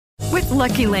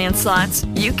Lucky Land Slots,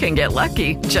 you can get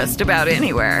lucky just about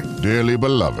anywhere. Dearly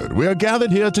beloved, we are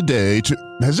gathered here today to...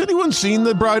 Has anyone seen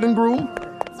the bride and groom?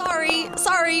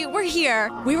 Sorry, we're here.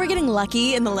 We were getting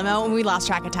lucky in the limo and we lost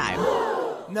track of time.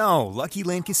 No, Lucky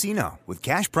Land Casino, with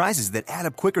cash prizes that add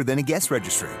up quicker than a guest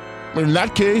registry. In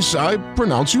that case, I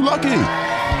pronounce you lucky.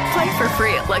 Play for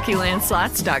free at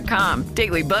LuckyLandSlots.com.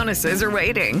 Daily bonuses are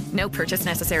waiting. No purchase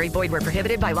necessary. Void where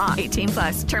prohibited by law.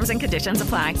 18+. Terms and conditions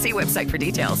apply. See website for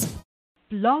details.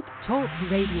 Blog Talk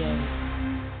Radio.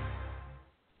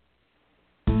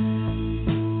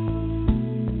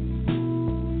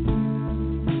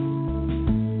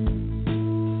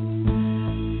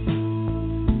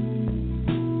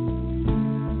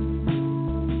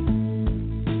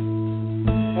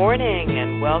 Morning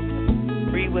and welcome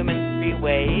to Three Women, Three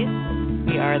Ways.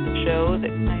 We are the show that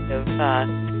kind of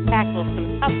tackles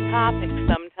some tough topics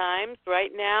sometimes.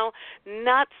 Right now,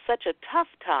 not such a tough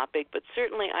topic, but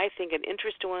certainly I think an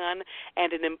interesting one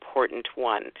and an important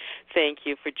one. Thank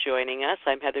you for joining us.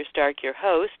 I'm Heather Stark, your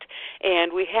host,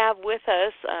 and we have with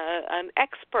us an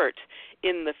expert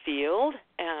in the field.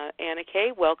 Anna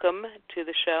Kay, welcome to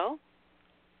the show.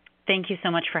 Thank you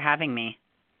so much for having me.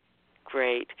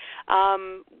 Great.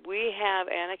 We have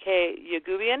Anna Kay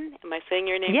Yagubian. Am I saying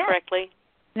your name correctly?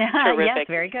 Yes,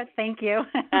 very good. Thank you.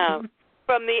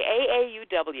 From the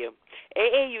AAUW.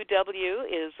 AAUW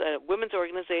is a women's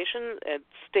organization. It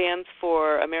stands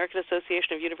for American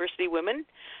Association of University Women,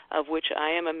 of which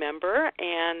I am a member.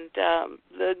 And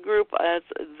the group, as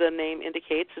the name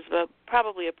indicates, is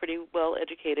probably a pretty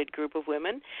well-educated group of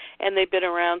women. And they've been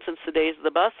around since the days of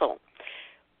the bustle.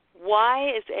 Why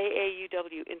is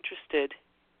AAUW interested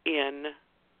in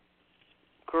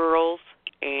girls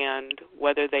and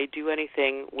whether they do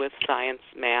anything with science,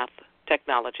 math,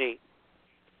 technology,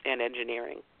 and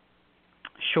engineering?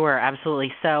 Sure,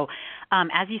 absolutely. So,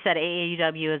 as you said,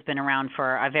 AAUW has been around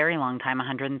for a very long time,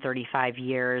 135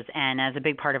 years, and as a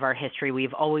big part of our history,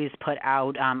 we've always put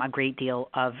out a great deal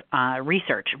of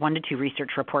research, 1 to 2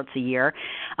 research reports a year.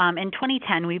 In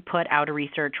 2010, we put out a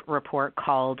research report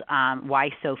called Why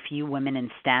So Few Women in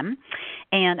STEM,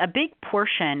 and a big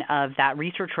portion of that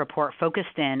research report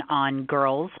focused in on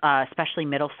girls, especially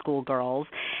middle school girls,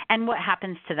 and what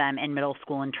happens to them in middle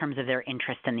school in terms of their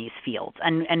interest in these fields.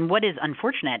 And what is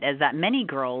unfortunate is that many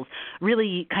girls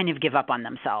really kind of give up on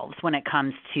themselves when it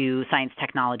comes to science,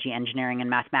 technology, engineering, and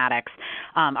mathematics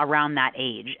around that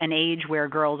age, an age where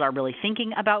girls are really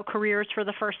thinking about careers for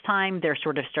the first time. They're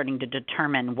sort of starting to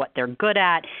determine what they're good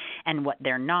at and what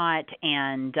they're not.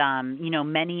 And,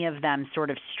 many of them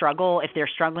sort of struggle, if they're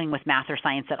struggling with math or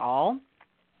science at all,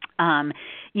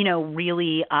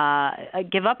 really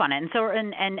give up on it.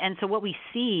 And so what we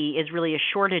see is really a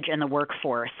shortage in the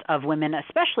workforce of women,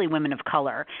 especially women of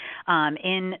color,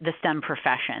 in the STEM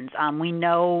professions. We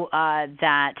know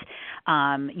that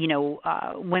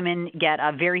women get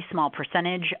a very small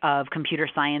percentage of computer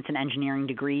science and engineering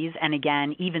degrees, and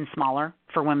again, even smaller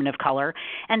for women of color.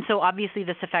 And so obviously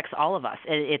this affects all of us.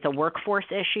 It's a workforce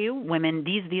issue. Women,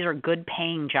 these are good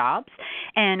paying jobs,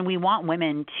 and we want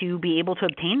women to be able to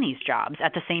obtain these jobs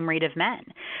at the same rate of men.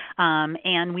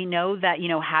 And we know that,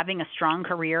 having a strong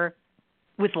career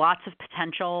with lots of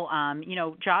potential,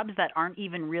 jobs that aren't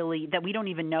even really, that we don't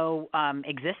even know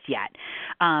exist yet,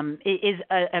 is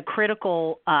a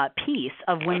critical piece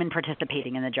of women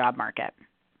participating in the job market.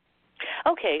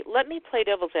 Okay, let me play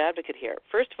devil's advocate here.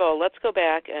 First of all, let's go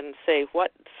back and say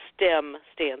what STEM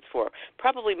stands for.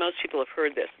 Probably most people have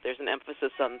heard this. There's an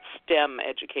emphasis on STEM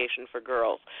education for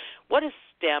girls. What does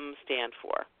STEM stand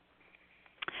for?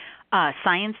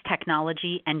 Science,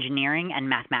 technology, engineering, and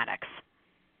mathematics.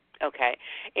 Okay,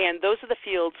 and those are the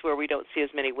fields where we don't see as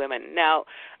many women. Now,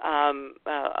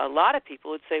 a lot of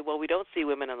people would say, well, we don't see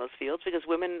women in those fields because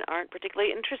women aren't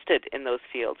particularly interested in those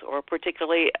fields or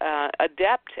particularly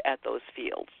adept at those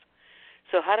fields.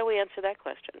 So how do we answer that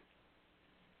question?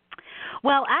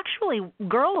 Well, actually,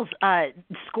 girls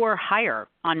score higher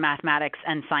on mathematics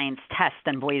and science tests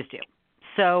than boys do.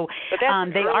 So they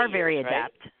are very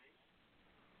adept.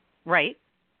 Right.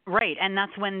 Right, and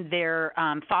that's when they're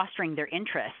fostering their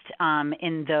interest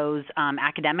in those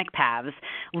academic paths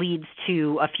leads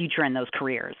to a future in those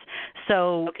careers.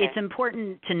 So It's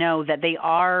important to know that they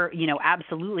are,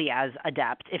 absolutely as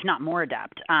adept, if not more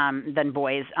adept than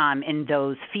boys in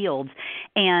those fields,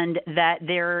 and that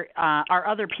there are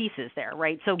other pieces there,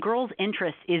 right? So girls'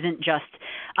 interest isn't just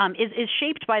is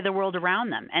shaped by the world around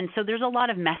them, and so there's a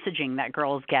lot of messaging that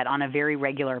girls get on a very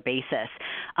regular basis,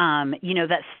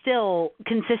 that still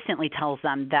considers consistently tells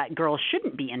them that girls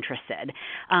shouldn't be interested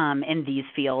in these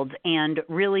fields and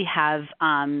really have,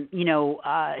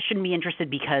 shouldn't be interested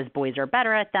because boys are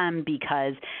better at them,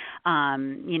 because,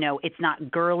 it's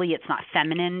not girly, it's not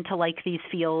feminine to like these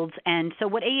fields. And so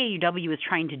what AAUW is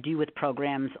trying to do with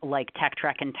programs like Tech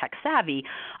Trek and Tech Savvy,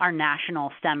 our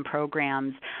national STEM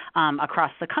programs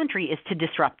across the country, is to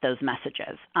disrupt those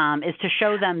messages, is to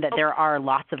show them that there are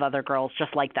lots of other girls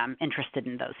just like them interested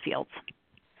in those fields.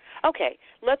 Okay,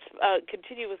 let's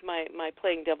continue with my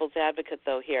playing devil's advocate,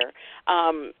 though, here.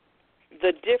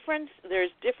 There's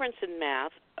difference in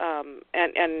math,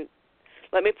 and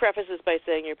let me preface this by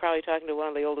saying you're probably talking to one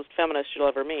of the oldest feminists you'll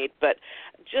ever meet, but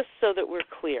just so that we're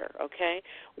clear, okay?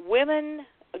 Women,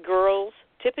 girls,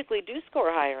 typically do score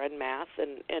higher in math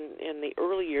in the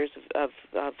early years of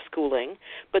schooling,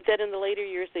 but then in the later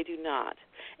years they do not.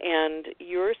 And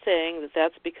you're saying that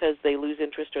that's because they lose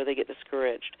interest or they get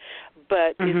discouraged.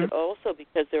 But is it also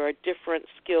because there are different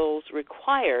skills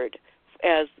required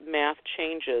as math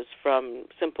changes from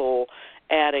simple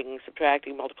adding,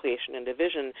 subtracting, multiplication, and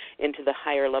division into the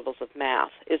higher levels of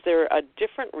math? Is there a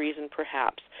different reason,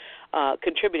 perhaps,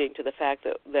 contributing to the fact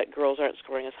that girls aren't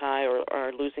scoring as high or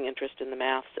are losing interest in the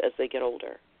maths as they get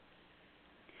older?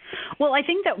 Well, I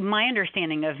think that my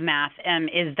understanding of math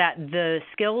is that the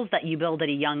skills that you build at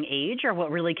a young age are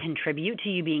what really contribute to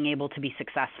you being able to be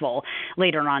successful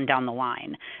later on down the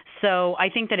line. So I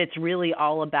think that it's really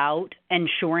all about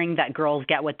ensuring that girls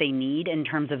get what they need in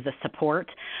terms of the support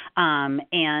and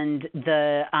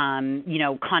the,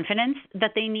 confidence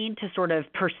that they need to sort of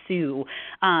pursue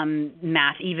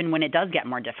math even when it does get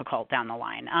more difficult down the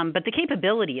line. But the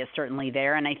capability is certainly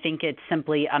there, and I think it's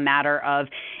simply a matter of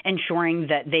ensuring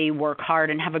that they work hard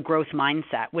and have a growth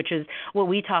mindset, which is what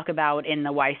we talk about in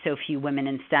the Why So Few Women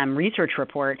in STEM research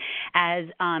report, as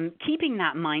keeping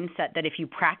that mindset that if you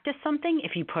practice something,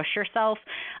 if you push yourself,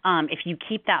 if you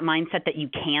keep that mindset that you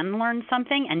can learn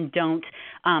something and don't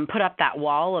put up that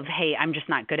wall of, hey, I'm just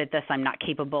not good at this, I'm not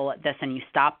capable at this, and you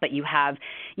stop, but you have,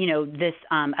 this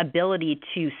ability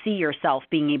to see yourself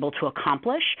being able to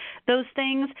accomplish those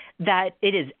things, that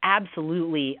it is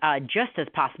absolutely just as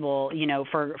possible,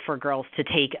 for girls to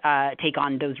take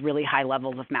on those really high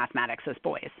levels of mathematics as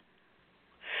boys.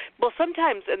 Well,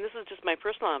 sometimes, and this is just my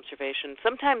personal observation,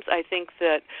 sometimes I think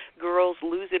that girls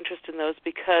lose interest in those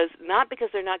not because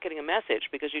they're not getting a message,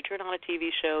 because you turn on a TV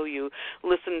show, you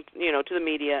listen, to the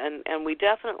media, and we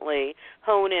definitely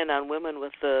hone in on women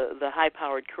with the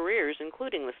high-powered careers,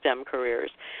 including the STEM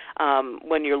careers,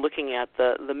 when you're looking at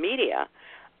the media.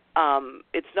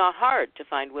 It's not hard to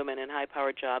find women in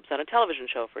high-powered jobs on a television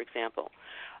show, for example.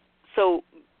 So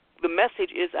the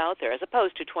message is out there, as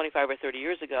opposed to 25 or 30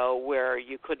 years ago where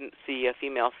you couldn't see a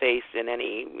female face in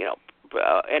any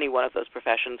one of those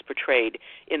professions portrayed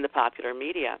in the popular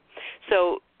media.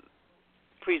 So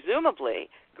presumably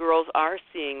girls are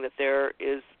seeing that there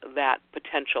is that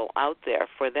potential out there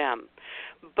for them.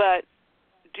 But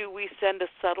do we send a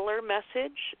subtler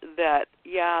message that,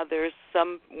 there's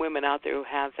some women out there who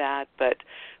have that, but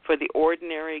for the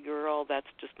ordinary girl, that's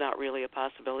just not really a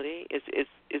possibility? Is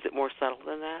it more subtle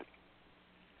than that?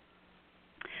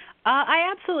 I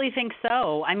absolutely think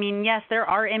so. I mean, yes, there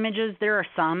are images. There are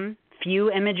some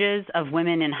few images of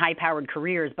women in high-powered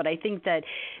careers, but I think that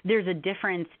there's a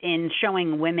difference in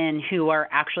showing women who are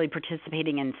actually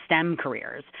participating in STEM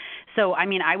careers. So,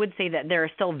 I would say that there are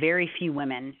still very few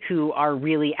women who are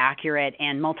really accurate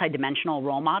and multidimensional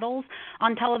role models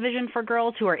on television for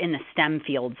girls who are in the STEM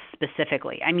fields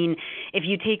specifically. If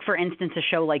you take, for instance, a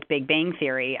show like Big Bang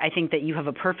Theory, I think that you have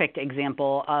a perfect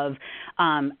example of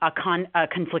a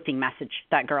conflicting message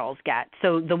that girls get.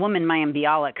 So the woman, Mayim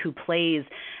Bialik, who plays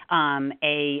a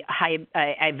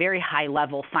very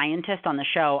high-level scientist on the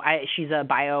show, she's a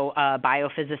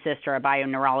biophysicist or a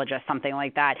bioneurologist, something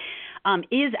like that,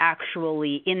 is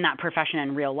actually in that profession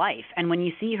in real life. And when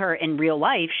you see her in real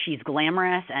life, she's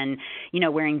glamorous and,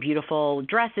 wearing beautiful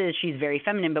dresses. She's very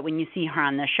feminine. But when you see her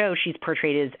on the show, she's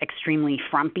portrayed as extremely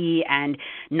frumpy and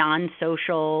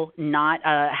non-social, not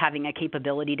having a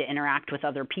capability to interact with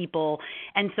other people.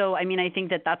 And so, I think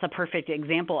that that's a perfect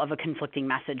example of a conflicting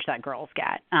message that girls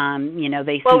get.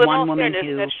 They see one woman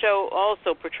who... that show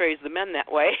also portrays the men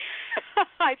that way.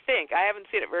 I think. I haven't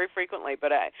seen it very frequently,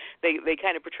 but they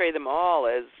kind of portray them all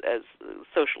as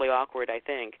socially awkward, I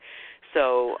think.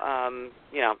 So, I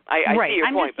see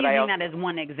your point. But I'm just using that as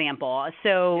one example.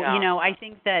 So, I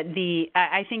think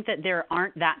that there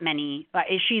aren't that many.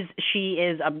 She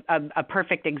is a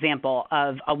perfect example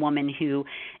of a woman who,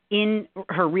 in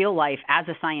her real life as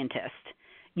a scientist,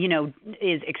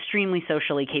 is extremely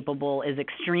socially capable, is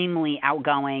extremely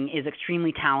outgoing, is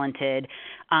extremely talented,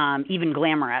 even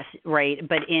glamorous, right?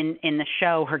 But in the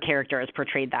show, her character is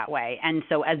portrayed that way. And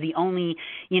so as the only,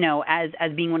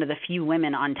 as being one of the few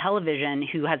women on television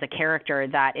who has a character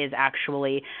that is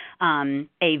actually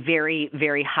a very,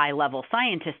 very high-level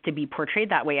scientist, to be portrayed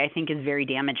that way, I think is very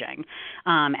damaging.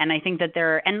 And I think that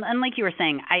and like you were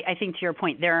saying, I think to your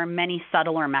point, there are many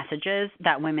subtler messages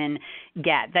that women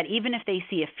get, that even if they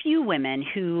see a few women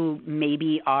who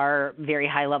maybe are very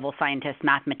high-level scientists,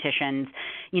 mathematicians,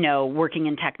 working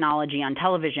in technology on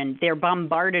television, they're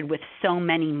bombarded with so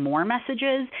many more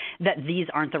messages that these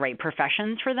aren't the right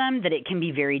professions for them, that it can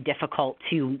be very difficult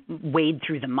to wade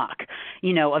through the muck,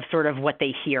 of sort of what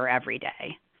they hear every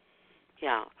day.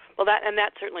 Yeah. Well,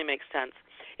 that certainly makes sense.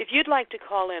 If you'd like to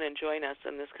call in and join us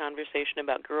in this conversation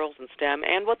about girls in STEM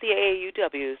and what the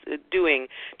AAUW is doing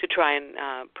to try and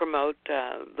promote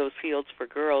those fields for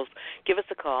girls, give us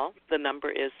a call. The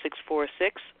number is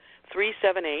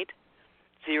 646-378-0430.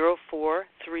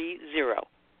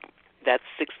 That's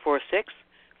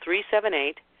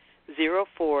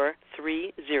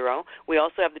 646-378-0430. We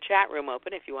also have the chat room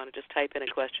open if you want to just type in a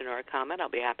question or a comment. I'll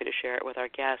be happy to share it with our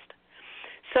guest.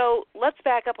 So let's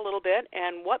back up a little bit.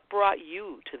 And what brought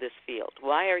you to this field?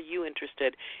 Why are you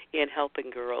interested in helping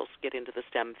girls get into the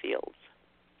STEM fields?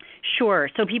 Sure.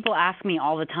 So people ask me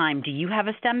all the time, do you have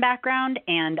a STEM background?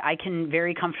 And I can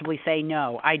very comfortably say,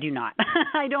 no, I do not.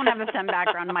 I don't have a STEM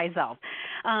background myself.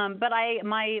 But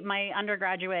my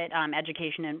undergraduate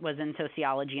education was in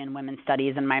sociology and women's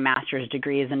studies, and my master's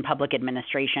degree is in public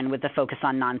administration with a focus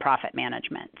on nonprofit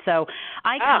management. So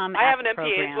I have an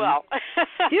MPA as well.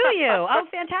 Do you? Oh,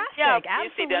 fantastic. Yeah,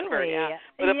 absolutely. UC Denver,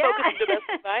 with a focus on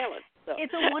domestic violence. So.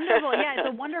 It's a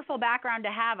wonderful background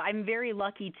to have. I'm very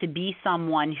lucky to be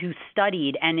someone who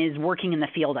studied and is working in the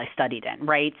field I studied in,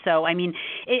 right? So, I mean,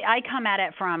 I come at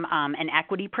it from an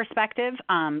equity perspective,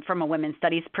 from a women's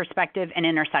studies perspective, an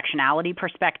intersectionality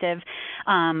perspective,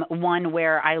 one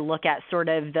where I look at sort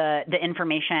of the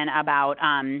information about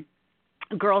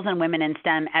girls and women in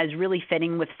STEM as really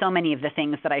fitting with so many of the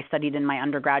things that I studied in my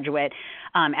undergraduate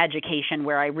education,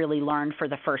 where I really learned for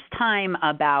the first time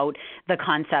about the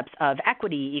concepts of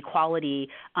equity, equality,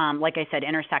 like I said,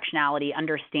 intersectionality,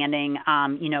 understanding,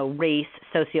 race,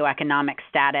 socioeconomic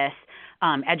status,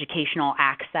 educational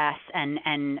access, and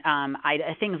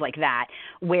things like that,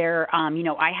 where,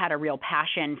 I had a real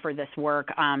passion for this work.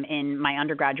 In my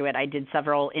undergraduate, I did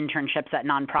several internships at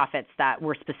nonprofits that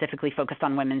were specifically focused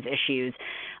on women's issues,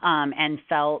 and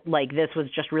felt like this was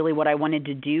just really what I wanted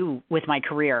to do with my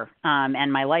career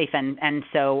and my life. And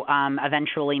so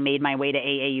eventually made my way to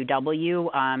AAUW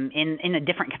in a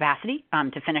different capacity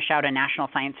to finish out a National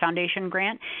Science Foundation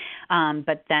grant,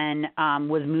 but then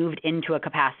was moved into a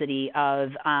capacity of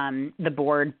the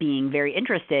board being very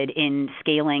interested in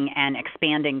scaling and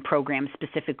expanding programs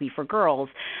specifically for girls.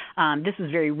 This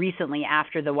was very recently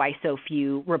after the Why So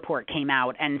Few report came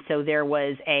out, and so there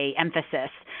was a emphasis,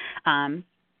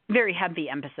 very heavy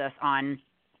emphasis on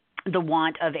the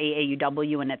want of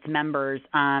AAUW and its members,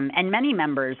 and many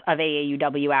members of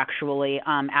AAUW actually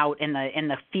out in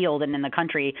the field and in the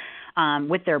country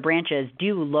with their branches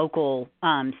do local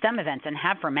STEM events, and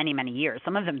have for many, many years.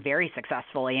 Some of them very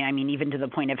successfully. I mean, even to the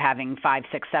point of having 500,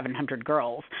 600, 700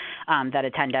 girls that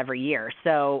attend every year.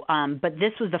 So, but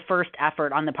this was the first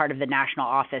effort on the part of the national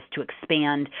office to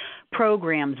expand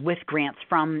programs with grants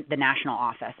from the national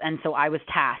office, and so I was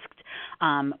tasked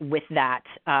with that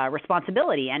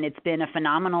responsibility, and it's been a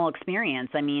phenomenal experience.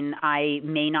 I mean, I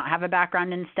may not have a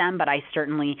background in STEM, but I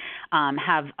certainly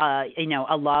have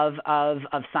a love of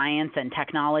science and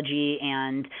technology,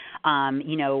 and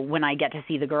when I get to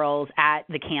see the girls at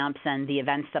the camps and the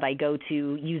events that I go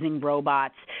to using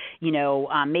robots,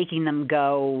 making them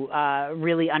go,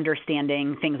 really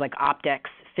understanding things like optics,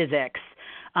 physics,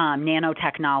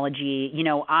 nanotechnology,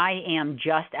 I am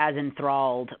just as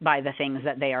enthralled by the things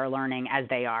that they are learning as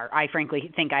they are. I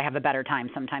frankly think I have a better time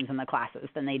sometimes in the classes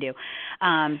than they do.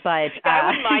 But I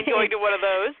wouldn't mind going to one of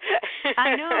those.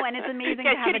 I know, and it's amazing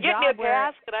to have a job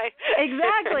where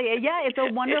exactly, yeah, it's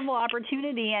a wonderful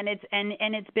opportunity, and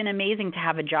it's been amazing to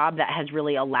have a job that has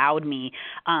really allowed me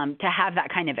to have that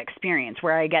kind of experience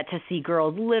where I get to see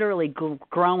girls literally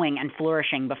growing and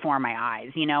flourishing before my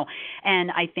eyes,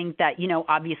 and I think that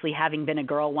obviously having been a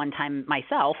girl one time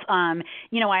myself, I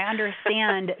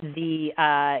understand the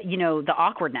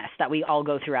awkwardness that we all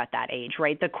go through at that age,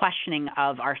 right? The questioning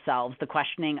of ourselves, the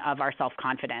questioning of our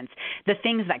self-confidence, the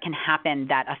things that can happen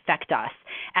that affect us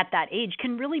at that age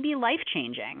can really be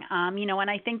life-changing, and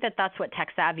I think that that's what Tech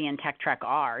Savvy and Tech Trek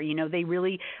are. They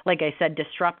really, like I said,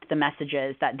 disrupt the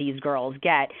messages that these girls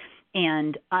get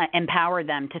and empower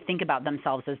them to think about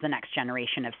themselves as the next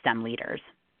generation of STEM leaders.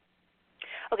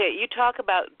 Okay, you talk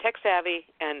about Tech Savvy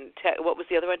and what was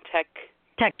the other one? Tech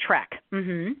Trek.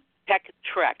 Mm-hmm. Tech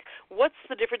Trek. What's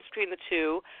the difference between the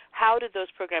two? How did those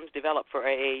programs develop for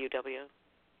AAUW?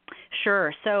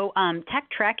 Sure. So Tech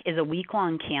Trek is a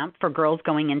week-long camp for girls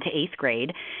going into 8th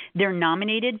grade. They're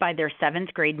nominated by their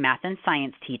 7th grade math and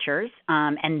science teachers,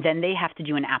 and then they have to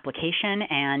do an application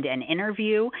and an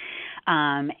interview,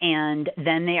 and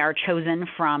then they are chosen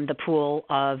from the pool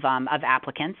of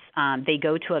applicants. They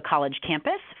go to a college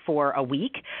campus for a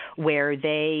week where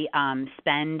they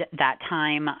spend that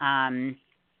time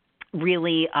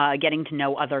really getting to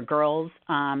know other girls.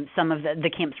 Some of the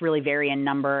camps really vary in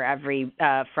number,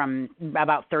 from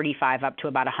about 35 up to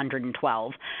about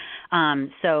 112.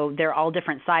 So they're all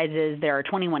different sizes. There are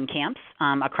 21 camps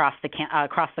across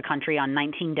the country on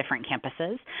 19 different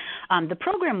campuses. The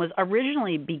program was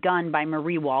originally begun by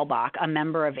Marie Walbach, a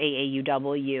member of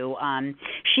AAUW.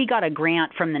 She got a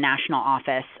grant from the national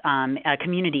office, a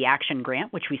community action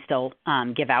grant, which we still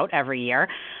give out every year,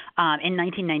 in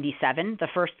 1997. The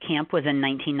first camp was in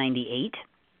 1998.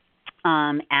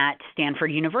 At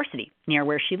Stanford University, near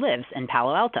where she lives in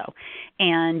Palo Alto.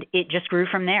 And it just grew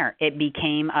from there. It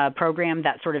became a program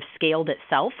that sort of scaled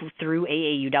itself through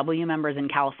AAUW members in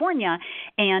California,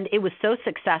 and it was so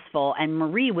successful, and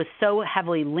Marie was so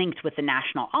heavily linked with the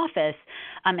national office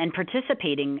and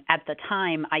participating at the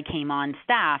time I came on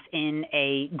staff in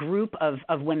a group of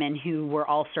women who were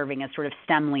all serving as sort of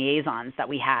STEM liaisons that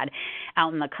we had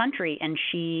out in the country. And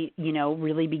she,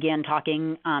 really began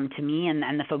talking to me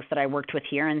and the folks that I worked with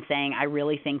here and saying, I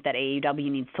really think that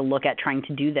AAUW needs to look at trying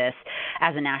to do this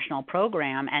as a national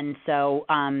program. And so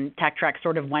Tech Trek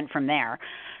sort of went from there.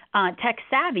 Tech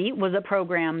Savvy was a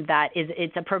program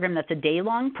it's a program that's a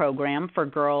day-long program for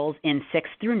girls in 6th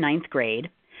through 9th grade.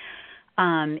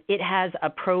 It has a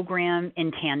program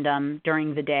in tandem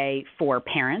during the day for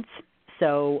parents.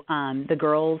 So the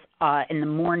girls in the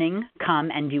morning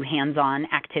come and do hands-on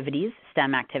activities,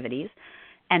 STEM activities.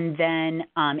 And then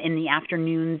in the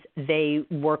afternoons, they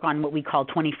work on what we call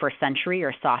 21st century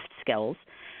or soft skills.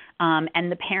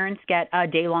 And the parents get a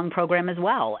day-long program as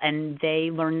well, and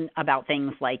they learn about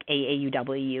things like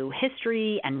AAUW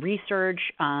history and research.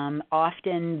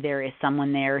 Often there is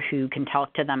someone there who can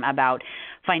talk to them about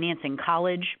financing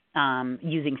college,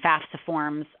 using FAFSA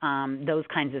forms, those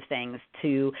kinds of things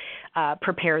to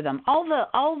prepare them. All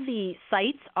the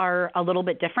sites are a little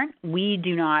bit different. We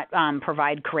do not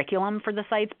provide curriculum for the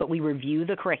sites, but we review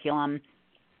the curriculum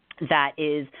that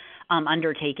is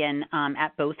undertaken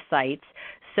at both sites.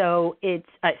 So it's,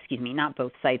 not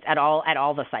both sites, at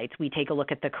all the sites. We take a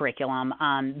look at the curriculum,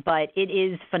 but it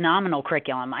is phenomenal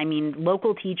curriculum. I mean,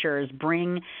 local teachers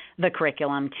bring the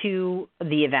curriculum to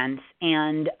the events,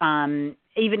 and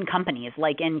even companies,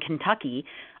 like in Kentucky,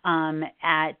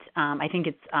 I think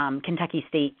it's Kentucky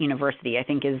State University, I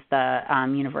think is the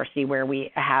university where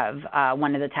we have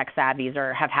one of the Tech Savvies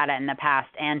or have had it in the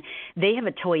past, and they have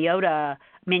a Toyota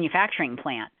manufacturing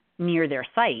plant near their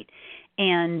site.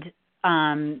 And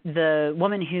the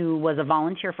woman who was a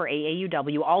volunteer for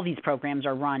AAUW, all these programs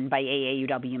are run by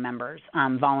AAUW members,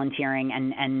 volunteering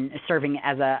and serving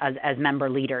as member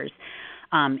leaders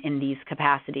in these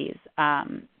capacities.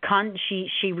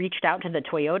 She reached out to the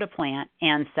Toyota plant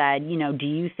and said, do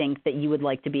you think that you would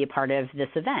like to be a part of this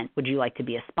event? Would you like to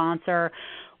be a sponsor?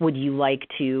 Would you like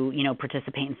to,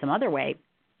 participate in some other way?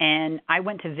 And I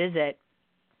went to visit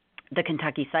the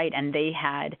Kentucky site, and they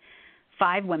had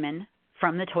 5 women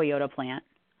from the Toyota plant,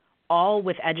 all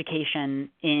with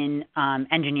education in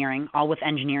engineering, all with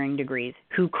engineering degrees,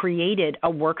 who created a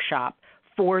workshop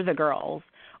for the girls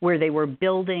where they were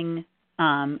building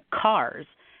cars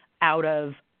out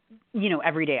of,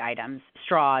 everyday items,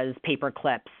 straws, paper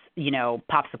clips,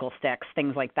 popsicle sticks,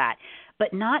 things like that.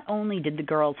 But not only did the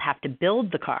girls have to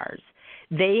build the cars,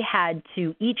 they had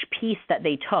to, each piece that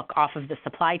they took off of the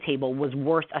supply table was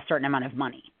worth a certain amount of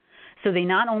money. So they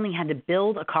not only had to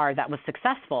build a car that was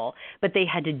successful, but they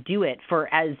had to do it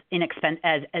as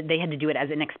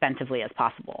inexpensively as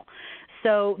possible.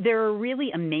 So there are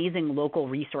really amazing local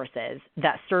resources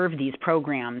that serve these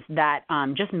programs that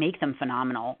just make them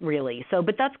phenomenal, really. So,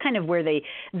 but that's kind of where the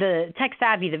Tech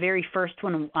Savvy, the very first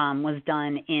one was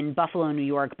done in Buffalo, New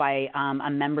York by a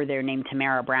member there named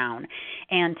Tamara Brown.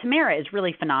 And Tamara is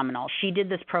really phenomenal. She did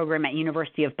this program at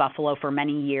University of Buffalo for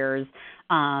many years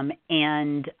and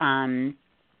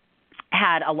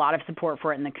had a lot of support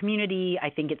for it in the community. I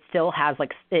think it still has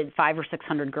like 500 or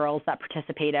 600 girls that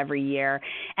participate every year.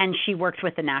 And she worked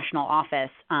with the national office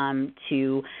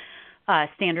to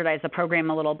standardized the program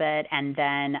a little bit, and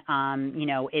then,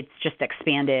 it's just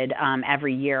expanded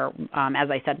every year, as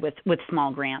I said, with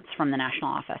small grants from the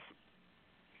national office.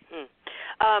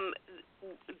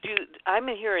 I'm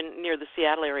here near the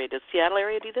Seattle area. Does Seattle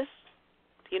area do this?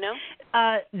 Do you know?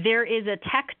 There is a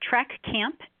Tech Trek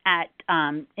camp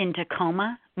in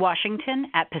Tacoma,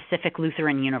 Washington, at Pacific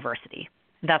Lutheran University.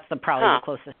 That's probably the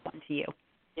closest one to you.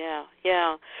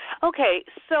 Yeah. Okay,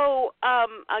 so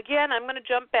again, I'm going to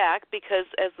jump back because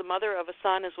as the mother of a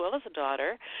son as well as a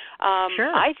daughter,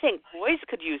 Sure. I think boys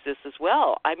could use this as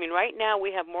well. I mean, right now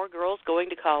we have more girls going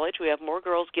to college. We have more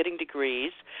girls getting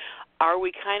degrees. Are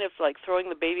we kind of like throwing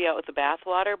the baby out with the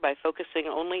bathwater by focusing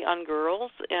only on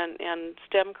girls and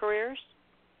STEM careers?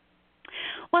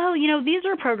 Well, these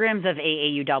are programs of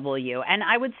AAUW, and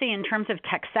I would say in terms of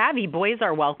tech savvy, boys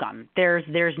are welcome. There's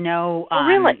no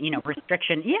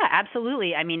restriction. Yeah,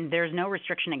 absolutely. I mean, there's no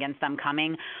restriction against them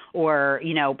coming or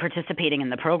participating in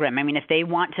the program. I mean, if they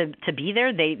want to be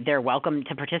there, they're welcome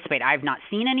to participate. I've not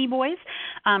seen any boys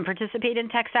participate in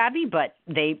tech savvy, but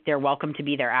they're welcome to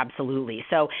be there, absolutely.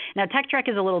 So now Tech Trek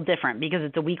is a little different because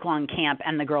it's a week-long camp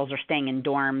and the girls are staying in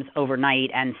dorms overnight,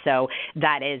 and so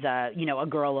that is a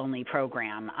girl only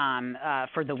program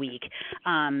for the week.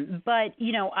 But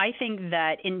I think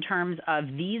that in terms of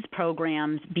these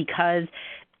programs, because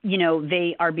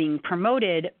they are being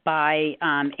promoted by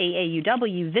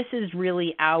AAUW, this is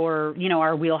really our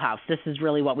wheelhouse. This is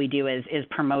really what we do is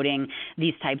promoting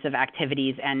these types of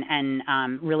activities and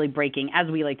really breaking, as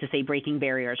we like to say, breaking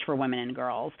barriers for women and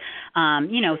girls.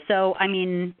 So I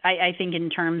mean, I think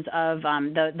in terms of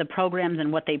the programs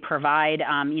and what they provide,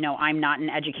 I'm not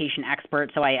an education expert,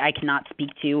 so I cannot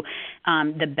speak to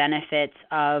the benefits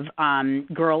of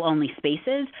girl-only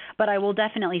spaces, but I will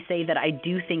definitely say that I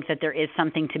do think that there is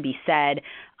something to be said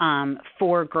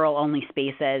for girl-only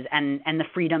spaces and the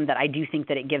freedom that I do think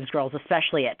that it gives girls,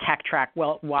 especially at Tech Trek,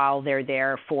 while they're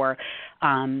there for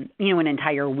an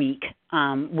entire week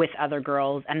with other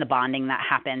girls and the bonding that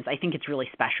happens. I think it's really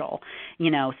special,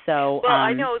 So well,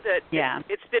 I know that yeah.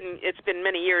 It's been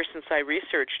many years since I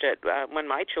researched it when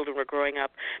my children were growing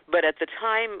up. But at the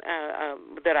time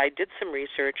that I did some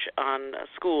research on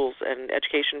schools and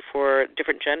education for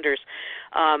different genders,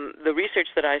 the research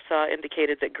that I saw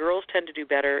indicated that girls tend to do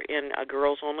better in a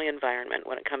girls-only environment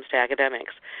when it comes to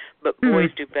academics, but boys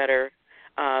do better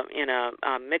in a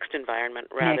mixed environment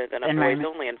rather than a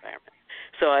boys-only environment.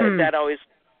 So that always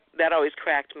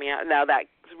cracked me out. Now that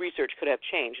research could have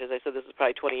changed. As I said, this is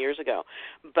probably 20 years ago,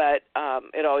 but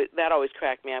that always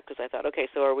cracked me up because I thought, okay,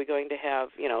 so are we going to have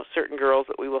certain girls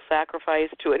that we will sacrifice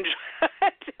to ensure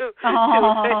that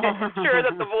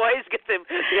the boys get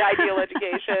the ideal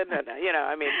education? And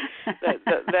I mean,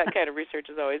 that kind of research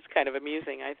is always kind of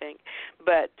amusing, I think.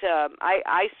 But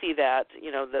I see that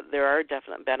that there are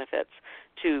definite benefits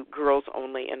to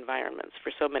girls-only environments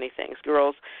for so many things.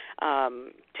 Girls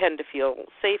tend to feel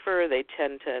safer. They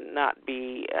tend to not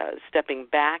be stepping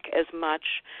back as much,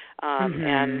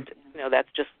 and that's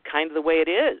just kind of the way it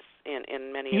is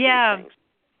in many of these things.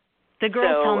 The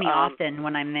girls tell me often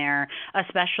when I'm there,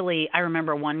 especially I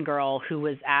remember one girl who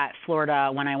was at Florida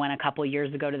when I went a couple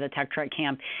years ago to the Tech Trek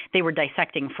camp. They were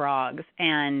dissecting frogs,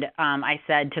 and I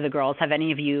said to the girls, have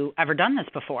any of you ever done this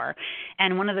before?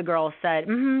 And one of the girls said,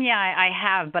 yeah, I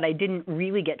have, but I didn't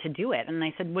really get to do it. And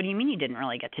I said, what do you mean you didn't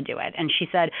really get to do it? And she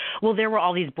said, well, there were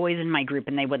all these boys in my group,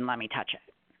 and they wouldn't let me touch it.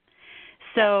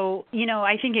 So,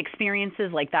 I think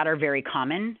experiences like that are very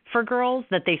common for girls,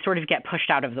 that they sort of get pushed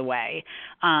out of the way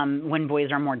when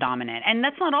boys are more dominant. And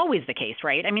that's not always the case,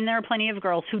 right? I mean, there are plenty of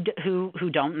girls who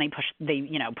don't, and they push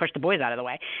the boys out of the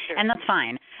way. Sure. And that's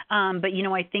fine. But,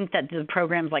 I think that the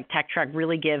programs like Tech Trek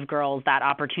really give girls that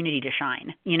opportunity to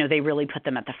shine. They really put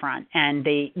them at the front, and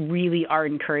they really are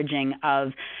encouraging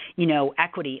of,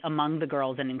 equity among the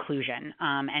girls and inclusion,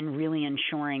 and really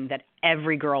ensuring that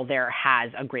every girl there has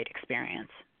a great experience.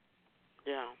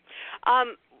 Yeah.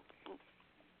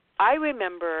 I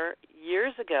remember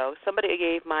years ago somebody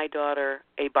gave my daughter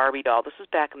a Barbie doll. This was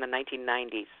back in the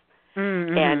 1990s.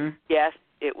 Mm-hmm. And yes,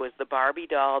 it was the Barbie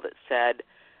doll that said,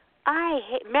 I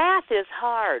hate math is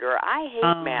hard, or I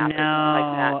hate math, or something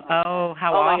like that. Oh,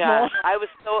 how awful. My gosh.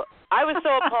 I was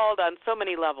so appalled on so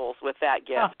many levels with that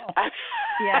gift.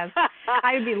 Yes,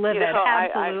 I would be livid.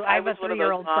 Absolutely. I have a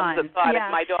 3-year-old son. That thought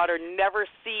if my daughter never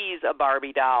sees a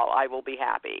Barbie doll, I will be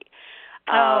happy.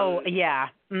 Yeah.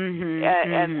 Mm-hmm.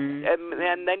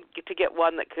 And then to get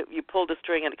one that you pulled a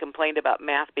string and it complained about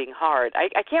math being hard. I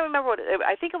can't remember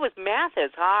I think it was math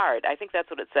is hard. I think that's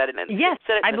what it said. And yes, it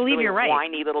said it in I believe really you're right.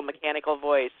 whiny little mechanical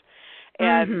voice.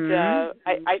 And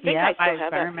I think I still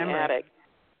have that in the attic.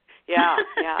 Yeah.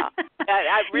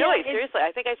 I really, seriously,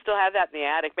 I think I still have that in the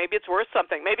attic. Maybe it's worth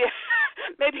something. Maybe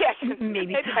I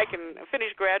can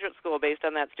finish graduate school based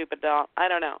on that stupid doll. I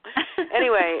don't know.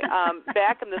 Anyway,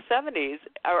 back in the 70s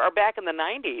or back in the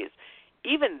 90s,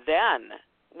 even then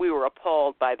we were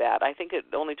appalled by that. I think it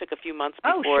only took a few months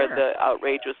before the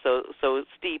outrage was so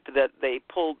steep that they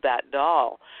pulled that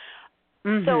doll.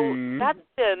 Mm-hmm. So that's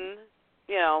been,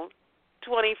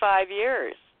 25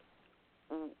 years.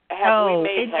 Have we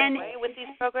made headway with these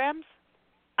programs?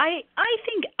 I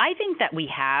think that we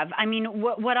have. I mean,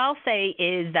 what I'll say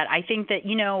is that I think that,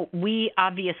 we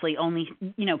obviously only,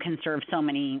 can serve so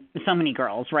many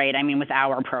girls, right? I mean, with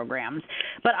our programs.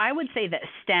 But I would say that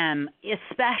STEM,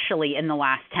 especially in the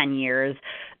last 10 years,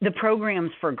 the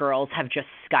programs for girls have just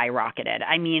skyrocketed.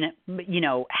 I mean,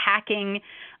 hacking,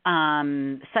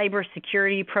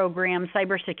 cybersecurity programs,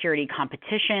 cybersecurity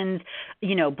competitions,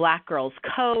 Black Girls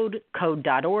Code,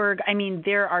 code.org. I mean,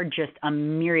 there are just a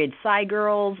myriad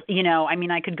girls.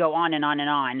 I could go on and on and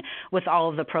on with all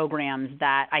of the programs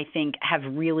that I think have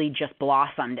really just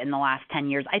blossomed in the last 10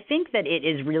 years. I think that it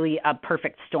is really a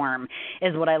perfect storm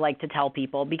is what I like to tell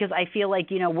people, because I feel like,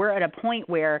 we're at a point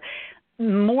where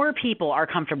more people are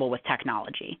comfortable with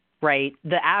technology. Right?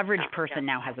 The average person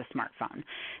now has a smartphone.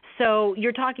 So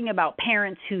you're talking about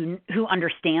parents who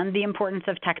understand the importance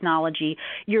of technology.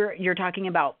 You're talking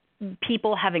about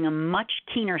people having a much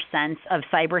keener sense of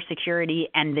cybersecurity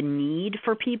and the need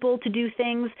for people to do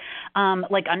things,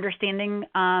 like understanding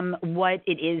what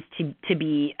it is to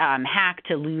be hacked,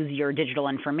 to lose your digital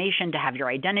information, to have your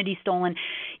identity stolen.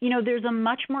 There's a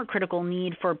much more critical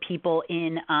need for people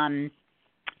in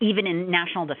even in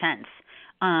national defense.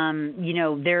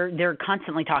 They're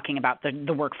constantly talking about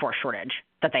the workforce shortage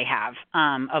that they have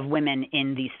of women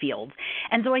in these fields.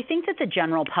 And so I think that the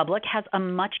general public has a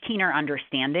much keener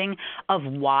understanding of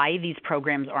why these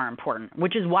programs are important,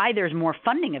 which is why there's more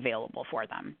funding available for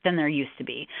them than there used to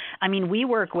be. I mean, we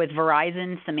work with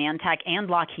Verizon, Symantec, and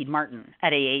Lockheed Martin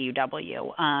at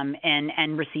AAUW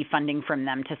and receive funding from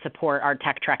them to support our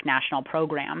Tech Trek National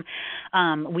program.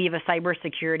 We have a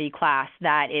cybersecurity class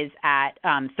that is at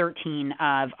 13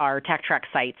 of our Tech Trek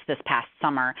sites this past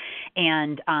summer,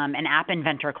 and an app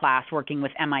inventor class working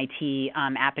with MIT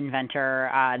App Inventor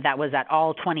that was at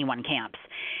all 21 camps.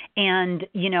 And,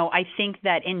 I think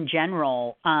that in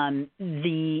general,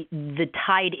 the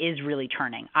tide is really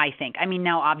turning, I think. I mean,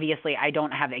 now, obviously, I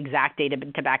don't have exact data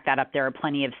to back that up. There are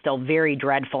plenty of still very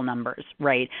dreadful numbers,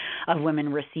 right, of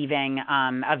women receiving,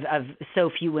 of so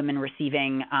few women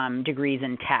receiving degrees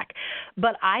in tech.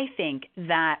 But I think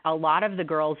that a lot of the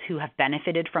girls who have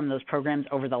benefited from those programs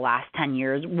over the last 10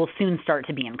 years will soon start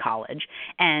to be in college.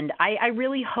 And I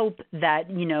really hope that,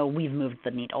 we've moved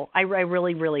the needle. I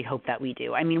really, really hope that we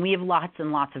do. I mean, we have lots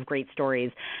and lots of great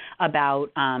stories about,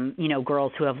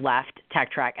 girls who have left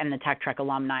Tech Trek and the Tech Trek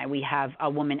alumni. We have a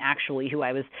woman actually who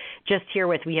I was just here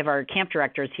with. We have our camp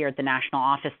directors here at the national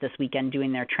office this weekend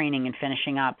doing their training and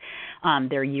finishing up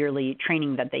their yearly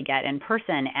training that they get in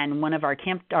person. And one of our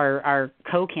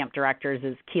co-camp directors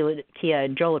is Kia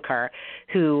Joliker,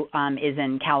 who is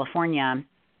in California.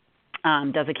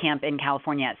 Does a camp in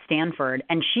California at Stanford,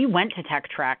 and she went to Tech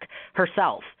Trek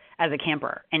herself as a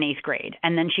camper in 8th grade,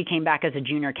 and then she came back as a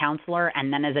junior counselor,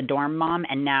 and then as a dorm mom,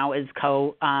 and now is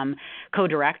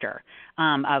co-director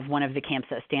of one of the camps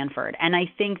at Stanford. And I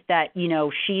think that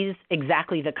she's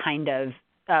exactly the kind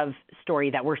of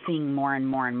story that we're seeing more and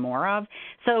more and more of.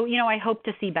 So I hope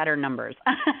to see better numbers.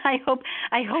 I hope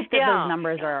that those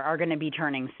numbers are going to be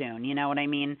turning soon. You know what I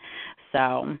mean?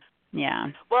 So. Yeah.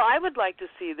 Well, I would like to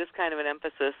see this kind of an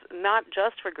emphasis, not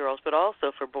just for girls, but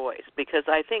also for boys, because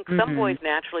I think some boys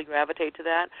naturally gravitate to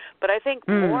that, but I think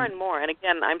more and more, and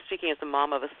again, I'm speaking as a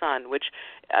mom of a son, which,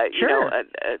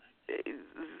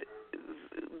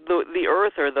 the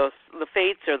earth or the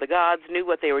fates or the gods knew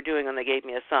what they were doing when they gave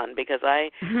me a son, because I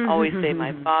always say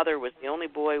my father was the only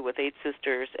boy with 8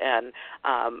 sisters, and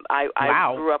I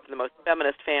grew up in the most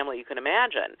feminist family you can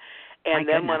imagine. And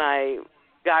then when I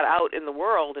got out in the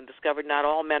world and discovered not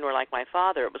all men were like my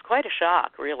father, it was quite a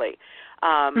shock, really.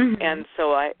 And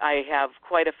so I have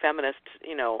quite a feminist,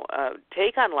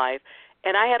 take on life.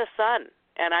 And I had a son,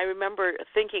 and I remember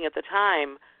thinking at the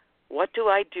time, what do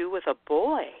I do with a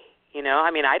boy?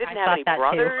 I didn't have any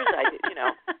brothers.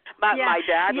 My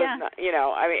dad was not, it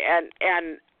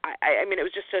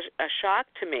was just a shock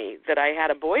to me that I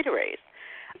had a boy to raise.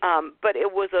 But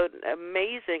it was an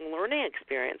amazing learning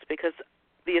experience, because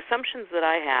the assumptions that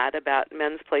I had about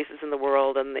men's places in the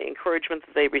world and the encouragement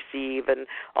that they receive and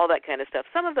all that kind of stuff,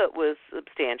 some of it was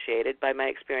substantiated by my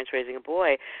experience raising a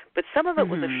boy, but some of it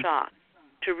was a shock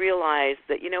to realize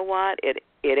that,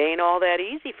 it ain't all that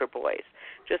easy for boys,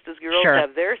 Just as girls Sure.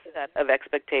 have their set of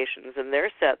expectations and their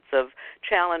sets of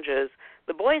challenges,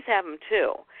 the boys have them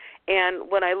too. And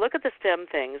when I look at the STEM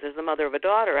things as the mother of a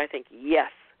daughter, I think,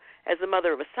 yes. As the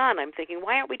mother of a son, I'm thinking,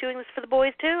 why aren't we doing this for the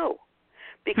boys too?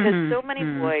 Because so many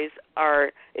boys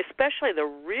are, especially the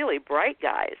really bright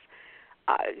guys.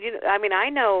 I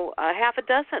know half a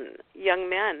dozen young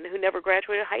men who never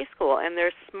graduated high school, and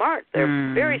they're smart.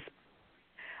 They're very smart.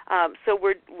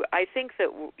 I think that,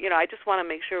 I just want to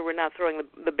make sure we're not throwing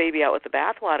the baby out with the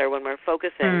bathwater when we're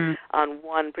focusing on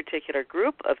one particular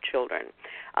group of children.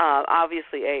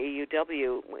 Obviously,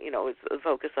 AAUW, is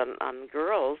focused on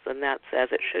girls, and that's as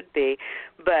it should be.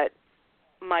 But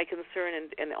my concern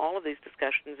in all of these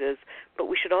discussions is, but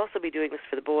we should also be doing this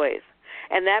for the boys.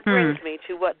 And that brings me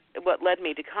to what led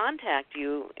me to contact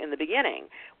you in the beginning,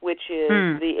 which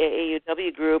is the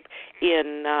AAUW group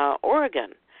in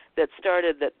Oregon that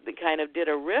started, that kind of did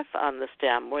a riff on the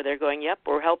STEM, where they're going, yep,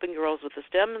 we're helping girls with the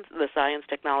STEM, the science,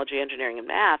 technology, engineering, and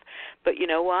math, but you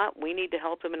know what? We need to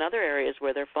help them in other areas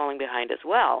where they're falling behind as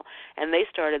well. And they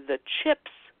started the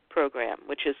CHIPS program,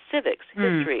 which is civics,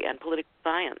 history, and political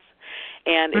science.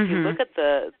 And if you look at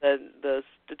the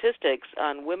statistics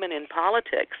on women in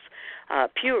politics,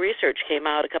 Pew Research came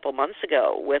out a couple months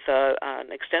ago with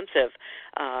an extensive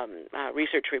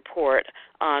research report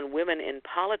on women in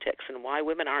politics and why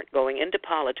women aren't going into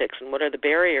politics and what are the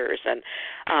barriers. And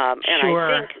I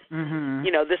think,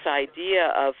 this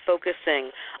idea of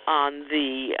focusing on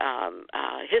the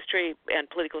history and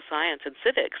political science and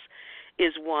civics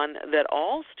is one that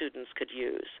all students could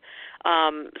use.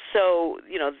 I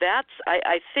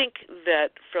think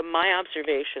that from my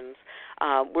observations,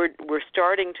 we're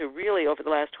starting to really, over the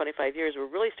last 25 years, we're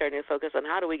really starting to focus on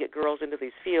how do we get girls into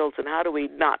these fields and how do we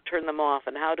not turn them off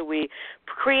and how do we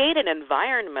create an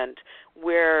environment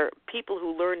where people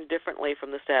who learn differently from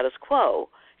the status quo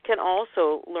can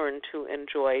also learn to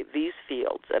enjoy these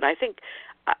fields. And I think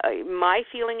my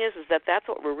feeling is that that's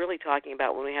what we're really talking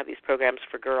about when we have these programs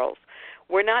for girls.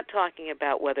 We're not talking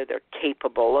about whether they're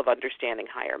capable of understanding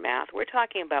higher math. We're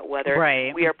talking about whether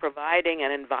we are providing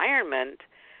an environment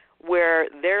where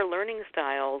their learning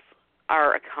styles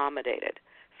are accommodated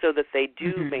so that they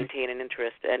do maintain an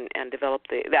interest and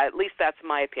develop at least that's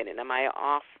my opinion. Am I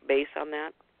off base on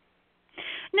that?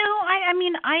 No, I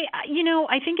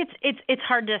think it's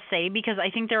hard to say because I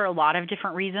think there are a lot of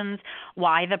different reasons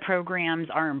why the programs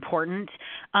are important.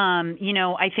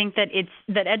 I think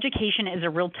that education is a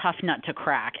real tough nut to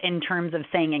crack in terms of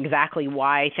saying exactly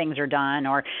why things are done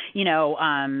or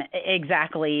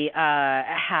exactly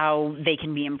how they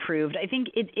can be improved. I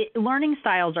think learning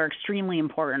styles are extremely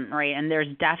important, right? And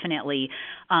there's definitely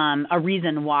a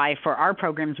reason why for our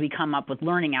programs we come up with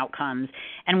learning outcomes,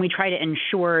 and we try to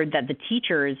ensure that the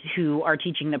teachers who are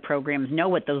teaching the programs know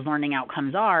what those learning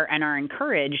outcomes are and are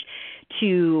encouraged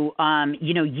to,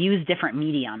 use different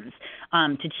mediums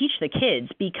to teach the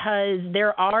kids, because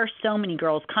there are so many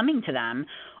girls coming to them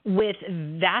with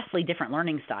vastly different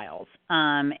learning styles.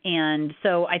 And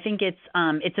so I think it's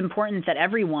important that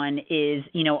everyone is,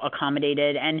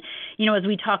 accommodated. And, as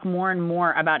we talk more and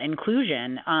more about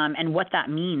inclusion and what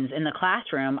that means in the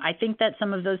classroom, I think that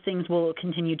some of those things will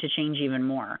continue to change even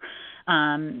more.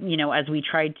 As we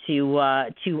try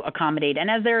to accommodate. And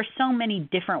as there are so many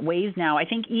different ways now, I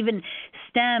think even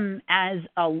STEM as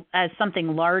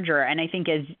something larger, and I think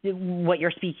as what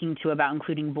you're speaking to about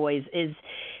including boys is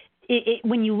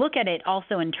when you look at it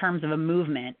also in terms of a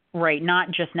movement, right,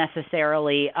 not just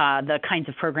necessarily the kinds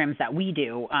of programs that we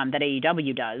do, that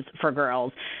AEW does for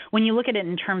girls. When you look at it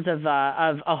in terms of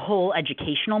a whole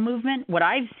educational movement, what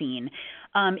I've seen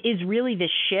is really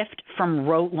this shift from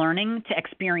rote learning to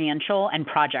experiential and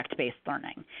project-based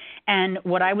learning. And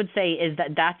what I would say is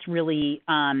that that's really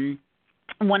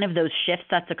one of those shifts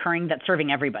that's occurring that's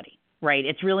serving everybody. Right.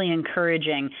 It's really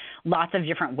encouraging lots of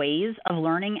different ways of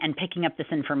learning and picking up this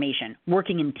information,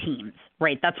 working in teams.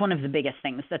 Right. That's one of the biggest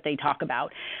things that they talk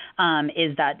about,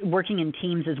 is that working in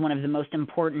teams is one of the most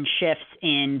important shifts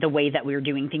in the way that we're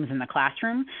doing things in the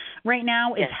classroom right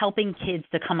now, is helping kids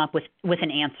to come up with an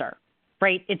answer.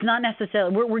 Right? It's not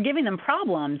necessarily, we're giving them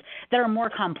problems that are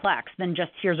more complex than just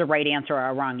here's a right answer or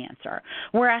a wrong answer.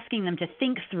 We're asking them to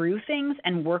think through things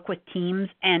and work with teams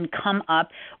and come up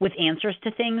with answers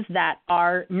to things that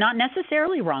are not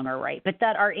necessarily wrong or right, but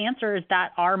that are answers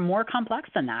that are more complex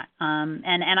than that.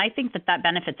 And I think that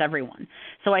benefits everyone.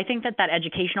 So I think that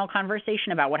educational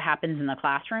conversation about what happens in the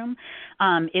classroom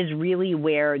is really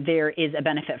where there is a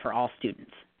benefit for all students.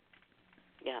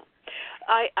 Yeah.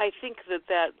 I think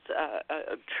that's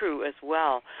true as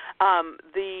well.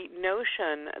 The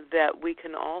notion that we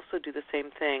can also do the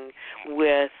same thing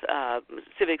with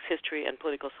civics, history, and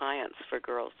political science for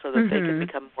girls, so that they can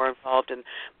become more involved in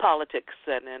politics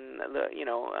and in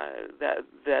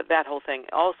that whole thing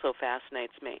also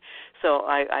fascinates me. So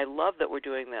I love that we're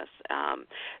doing this.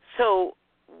 So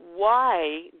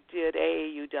why did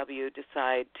AAUW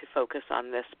decide to focus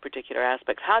on this particular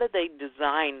aspect? How did they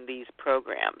design these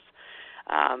programs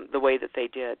the way that they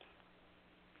did?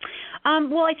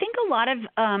 Well, I think a lot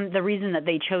of the reason that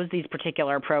they chose these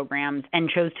particular programs and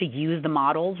chose to use the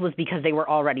models was because they were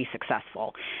already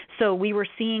successful. So we were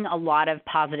seeing a lot of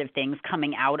positive things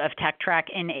coming out of Tech Track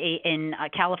in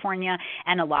California,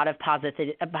 and a lot of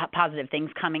positive things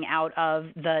coming out of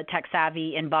the Tech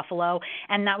Savvy in Buffalo.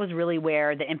 And that was really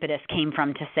where the impetus came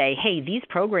from to say, hey, these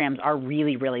programs are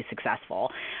really, really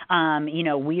successful.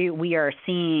 We are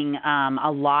seeing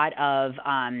a lot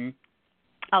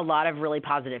of really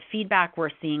positive feedback. We're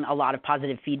seeing a lot of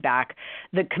positive feedback.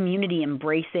 The community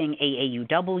embracing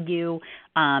AAUW.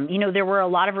 There were a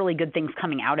lot of really good things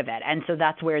coming out of it. And so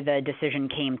that's where the decision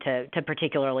came to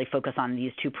particularly focus on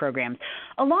these two programs.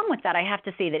 Along with that, I have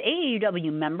to say that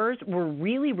AAUW members were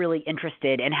really, really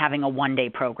interested in having a one-day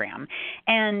program.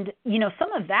 And,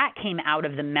 some of that came out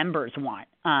of the members' want.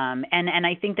 And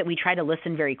I think that we try to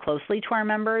listen very closely to our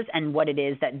members and what it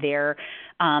is that they're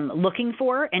looking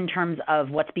for in terms of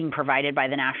what's being provided by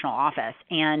the national office.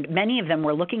 And many of them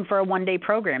were looking for a one-day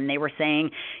program. They were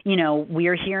saying, we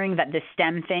are hearing that this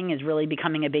STEM thing is really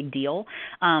becoming a big deal.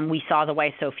 We saw the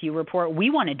Why So Few report. We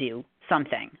want to do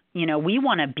something. We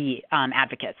want to be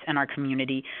advocates in our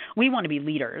community. We want to be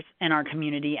leaders in our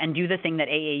community and do the thing that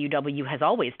AAUW has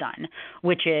always done,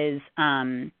 which is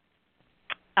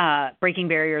breaking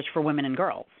barriers for women and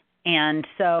girls. And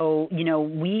so,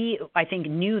 we, I think,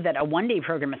 knew that a one-day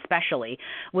program especially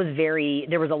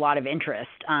there was a lot of interest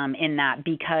in that,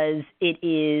 because it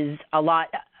is a lot,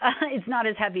 it's not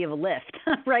as heavy of a lift,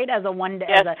 right, as a one day,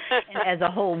 yes. as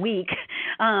a whole week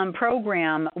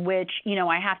program, which,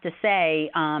 I have to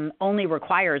say only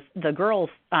requires the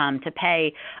girls to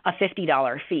pay a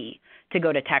 $50 fee to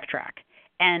go to Tech Track.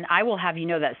 And I will have you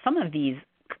know that some of these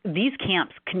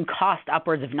camps can cost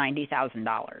upwards of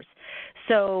 $90,000.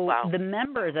 So wow. The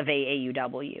members of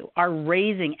AAUW are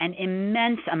raising an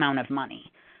immense amount of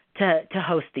money to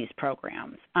host these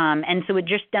programs. And so it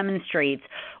just demonstrates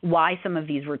why some of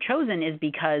these were chosen, is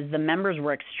because the members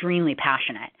were extremely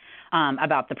passionate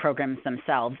about the programs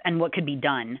themselves and what could be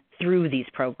done through these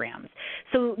programs.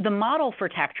 So the model for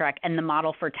Tech Track and the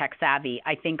model for Tech Savvy,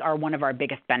 I think, are one of our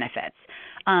biggest benefits.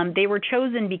 They were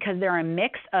chosen because they're a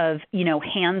mix of,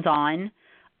 hands-on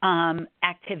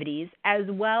activities, as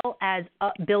well as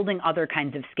building other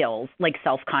kinds of skills like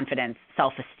self-confidence,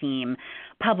 self-esteem,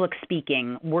 public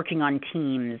speaking, working on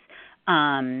teams,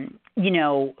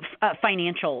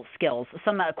 financial skills.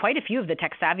 Quite a few of the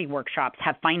Tech Savvy workshops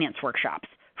have finance workshops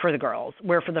for the girls,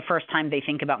 where for the first time they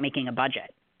think about making a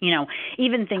budget.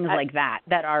 Even things like that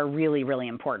are really, really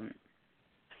important.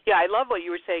 Yeah, I love what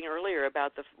you were saying earlier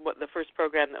about the first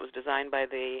program that was designed by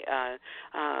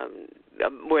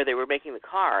where they were making the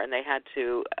car, and they had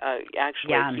to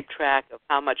actually keep track of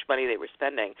how much money they were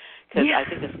spending. Because I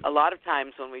think a lot of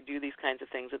times when we do these kinds of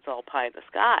things, it's all pie in the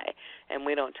sky, and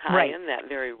we don't tie in that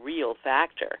very real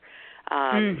factor.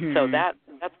 So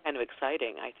that's kind of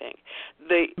exciting, I think.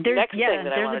 The next thing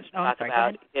that I wanted to talk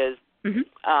about is,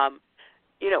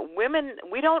 women.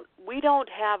 We don't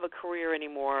have a career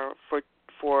anymore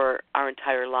for our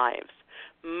entire lives.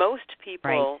 Most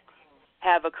people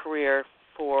have a career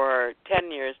for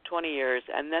 10 years, 20 years,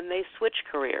 and then they switch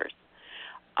careers.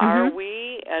 Are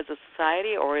we, as a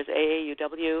society, or as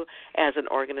AAUW, as an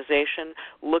organization,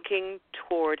 looking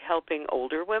toward helping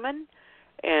older women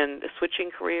and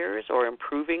switching careers or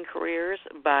improving careers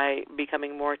by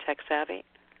becoming more tech savvy?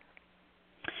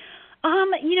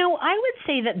 I would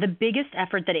say that the biggest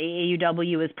effort that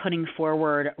AAUW is putting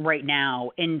forward right now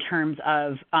in terms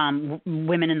of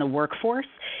women in the workforce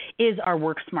is our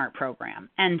Work Smart program.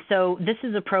 And so this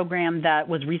is a program that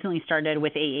was recently started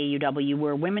with AAUW,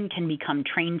 where women can become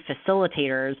trained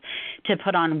facilitators to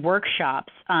put on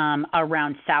workshops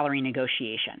around salary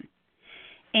negotiation.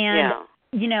 And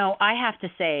I have to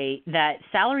say that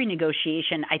salary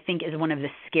negotiation, I think, is one of the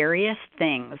scariest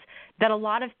things that a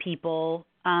lot of people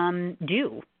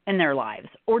do in their lives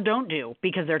or don't do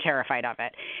because they're terrified of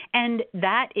it. And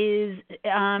that is,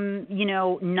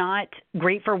 not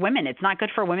great for women. It's not good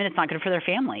for women. It's not good for their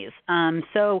families.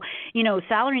 So,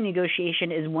 salary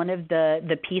negotiation is one of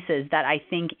the pieces that I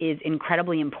think is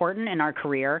incredibly important in our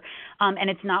career. And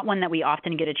it's not one that we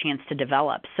often get a chance to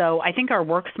develop. So I think our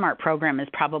Work Smart program is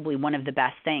probably one of the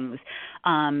best things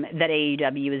that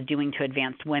AAUW is doing to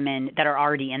advance women that are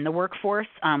already in the workforce.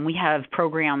 We have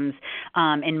programs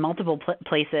in multiple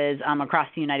places across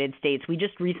the United States. We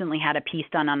just recently had a piece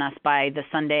done on us by the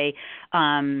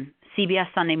CBS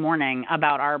Sunday Morning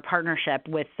about our partnership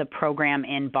with the program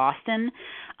in Boston.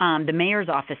 The mayor's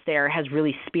office there has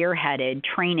really spearheaded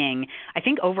training, I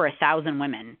think, over 1,000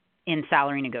 women in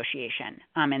salary negotiation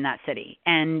in that city.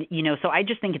 And, so I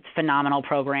just think it's a phenomenal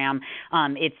program.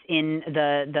 It's in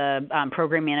the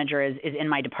program manager is in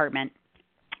my department,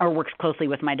 or works closely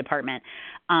with my department.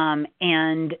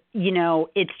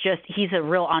 It's just, he's a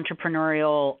real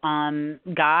entrepreneurial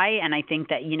guy. And I think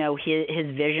that,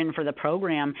 his vision for the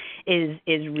program is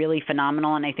really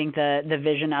phenomenal. And I think the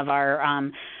vision of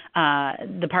our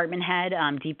department head,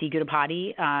 Deepti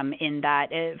Gudapati,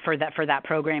 for that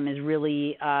program is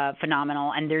really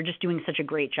phenomenal. And they're just doing such a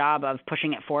great job of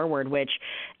pushing it forward, which,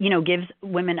 gives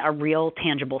women a real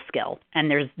tangible skill.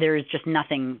 And there's just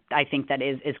nothing, I think, that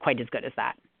is quite as good as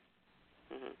that.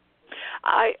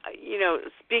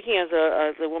 Speaking as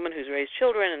a woman who's raised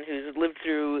children and who's lived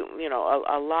through,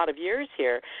 a lot of years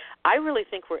here, I really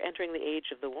think we're entering the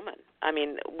age of the woman. I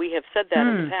mean, we have said that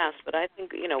in the past, but I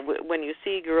think, when you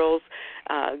see girls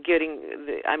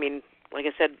like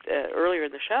I said earlier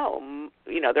in the show,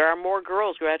 there are more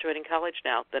girls graduating college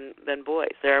now than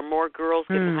boys. There are more girls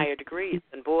getting higher degrees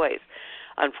than boys.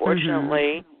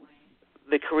 Unfortunately,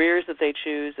 the careers that they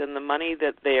choose and the money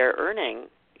that they are earning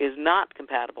is not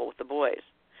compatible with the boys.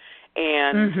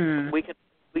 And we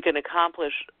can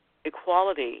accomplish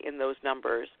equality in those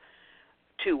numbers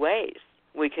two ways.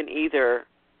 We can either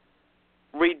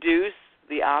reduce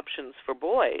the options for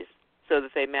boys so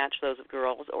that they match those of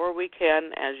girls, or we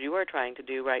can, as you are trying to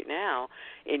do right now,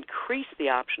 increase the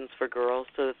options for girls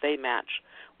so that they match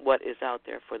what is out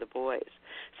there for the boys.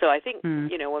 So I think, when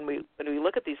we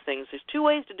look at these things, there's two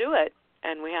ways to do it.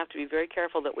 And we have to be very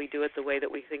careful that we do it the way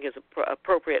that we think is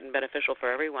appropriate and beneficial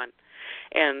for everyone.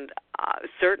 And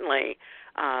certainly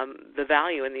the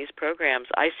value in these programs,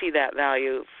 I see that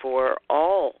value for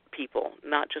all people,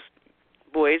 not just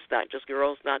boys, not just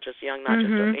girls, not just young, not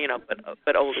just,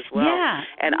 but old as well. Yeah,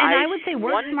 and I would say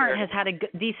WorkSmart has had a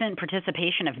decent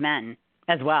participation of men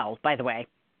as well, by the way.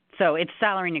 So it's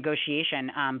salary negotiation,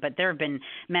 but there have been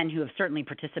men who have certainly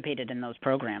participated in those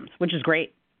programs, which is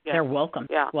great. Yeah. They're welcome.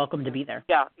 Yeah. Welcome to be there.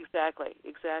 Yeah, exactly.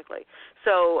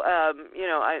 So, I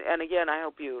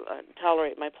hope you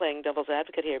tolerate my playing devil's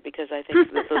advocate here, because I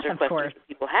think that those are questions that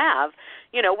people have,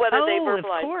 whether they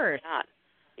verbalize it or not.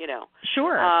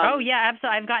 Sure. Absolutely.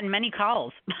 I've gotten many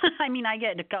calls. I mean, I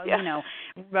get,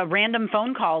 random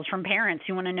phone calls from parents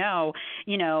who want to know,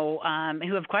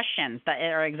 who have questions that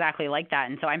are exactly like that.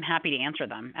 And so I'm happy to answer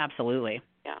them. Absolutely.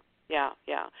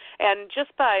 Yeah. And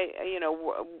just by,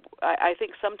 I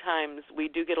think sometimes we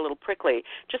do get a little prickly.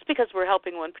 Just because we're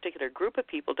helping one particular group of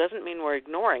people doesn't mean we're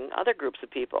ignoring other groups of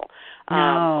people.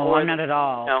 No, I'm not at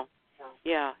all. No.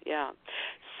 Yeah.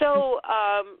 So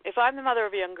if I'm the mother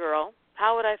of a young girl,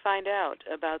 how would I find out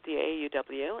about the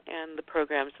AAUW and the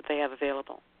programs that they have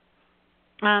available?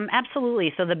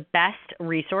 Absolutely. So the best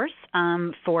resource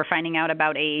for finding out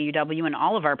about AAUW and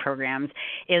all of our programs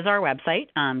is our website,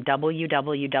 www.aauw.org.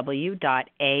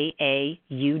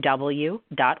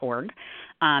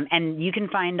 And you can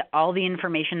find all the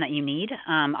information that you need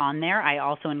on there. I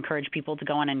also encourage people to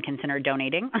go on and consider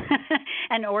donating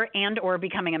or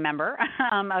becoming a member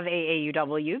of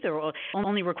AAUW. The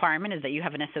only requirement is that you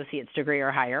have an associate's degree or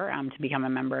higher to become a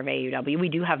member of AAUW. We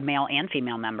do have male and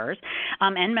female members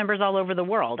and members all over the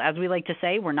world. As we like to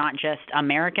say, we're not just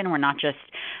American. We're not just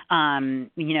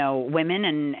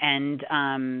women, and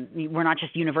we're not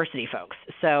just university folks.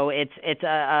 So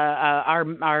our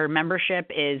membership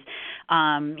is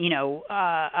a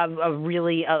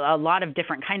lot of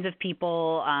different kinds of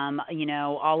people,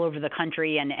 all over the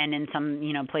country and in some,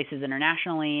 places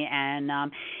internationally.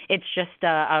 And it's just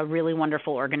a really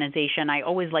wonderful organization. I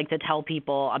always like to tell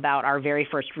people about our very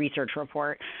first research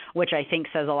report, which I think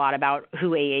says a lot about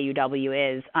who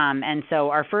AAUW is. And so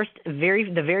our the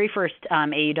very first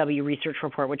AAUW research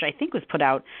report, which I think was put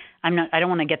out, I don't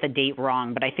want to get the date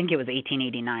wrong, but I think it was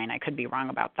 1889. I could be wrong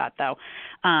about that, though.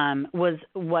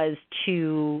 Was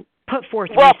to put forth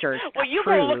well, research. Well, you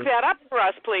better look that up for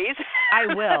us, please. I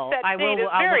will. I'll look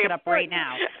it up right important.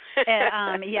 now.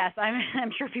 Yes,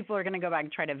 I'm sure people are going to go back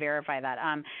and try to verify that.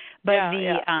 But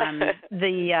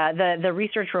the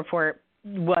research report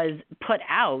was put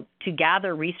out to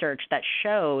gather research that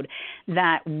showed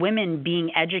that women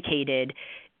being educated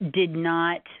did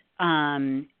not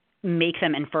make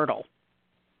them infertile.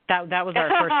 That was our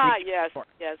first research report.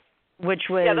 Yes. Which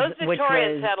was those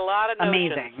Victorians had a lot of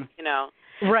notions, amazing.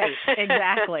 Right,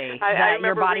 exactly. I that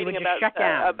your body would just shut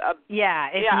down.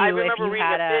 I remember reading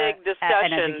a big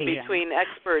discussion an between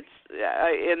experts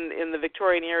in the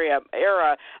Victorian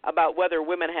era about whether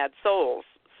women had souls.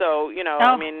 So,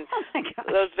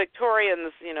 those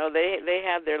Victorians, they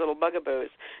had their little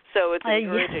bugaboos. So it's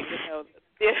encouraging to know.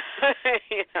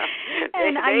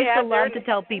 And I used to love to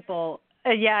tell people.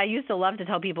 I used to love to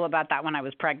tell people about that when I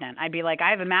was pregnant. I'd be like,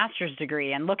 I have a master's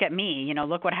degree, and look at me.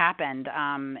 Look what happened.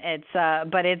 It's a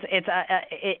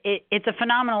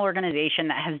phenomenal organization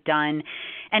that has done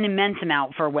an immense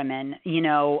amount for women.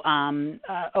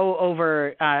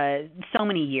 Over so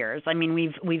many years. I mean,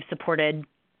 we've supported.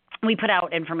 We put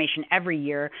out information every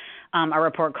year, a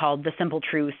report called The Simple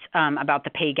Truth about the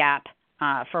pay gap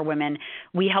for women.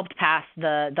 We helped pass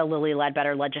the Lilly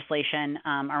Ledbetter legislation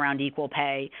around equal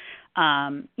pay.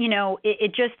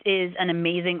 It just is an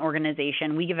amazing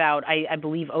organization. We give out, I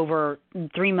believe, over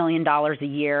 $3 million a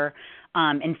year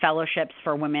in fellowships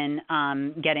for women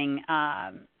getting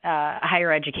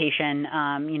higher education,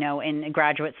 in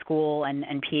graduate school and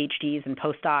PhDs and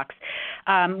postdocs.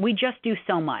 We just do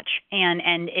so much,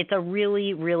 and it's a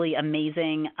really, really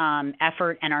amazing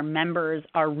effort, and our members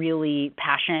are really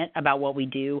passionate about what we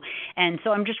do. And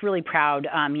so I'm just really proud,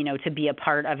 to be a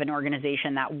part of an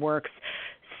organization that works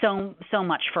so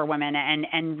much for women,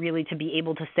 and really to be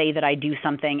able to say that I do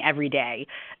something every day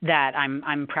that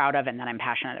I'm proud of and that I'm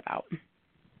passionate about.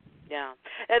 Yeah,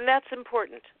 and that's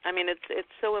important. I mean, it's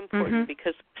so important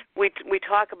because we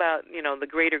talk about the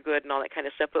greater good and all that kind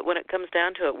of stuff, but when it comes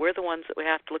down to it, we're the ones that we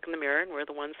have to look in the mirror, and we're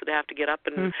the ones that have to get up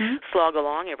and slog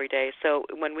along every day. So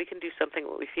when we can do something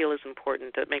that we feel is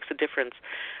important, that makes a difference,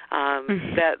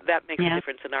 that makes a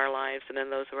difference in our lives and in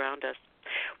those around us.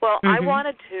 Well, I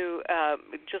wanted to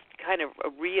just kind of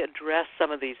readdress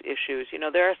some of these issues.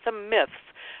 There are some myths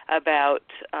about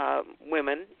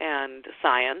women and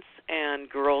science and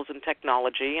girls and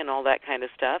technology and all that kind of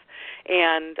stuff,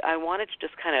 and I wanted to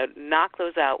just kind of knock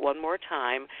those out one more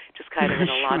time, just kind of in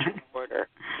a logical order.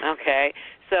 Okay,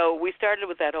 so we started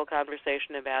with that whole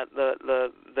conversation about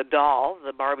the doll,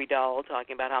 the Barbie doll,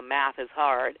 talking about how math is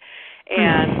hard,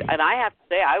 and I have to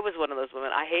say I was one of those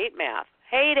women. I hate math.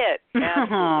 Hate it.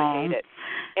 Absolutely hate it.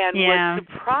 And was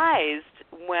surprised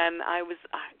when I was,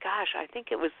 I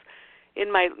think it was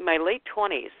in my late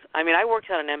 20s. I mean, I worked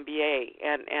on an MBA,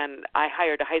 and I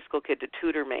hired a high school kid to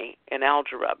tutor me in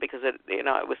algebra because it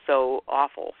was so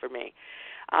awful for me.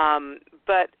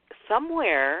 But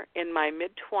somewhere in my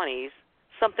mid-20s,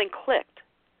 something clicked.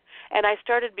 And I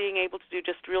started being able to do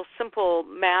just real simple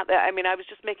math. I mean, I was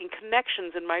just making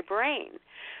connections in my brain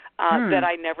that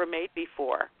I never made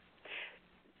before.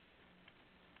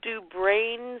 Do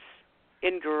brains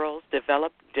in girls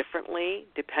develop differently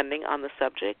depending on the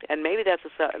subject? And maybe that's a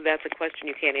question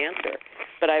you can't answer,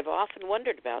 but I've often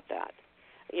wondered about that.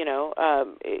 Because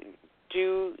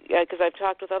I've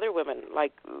talked with other women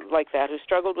like that who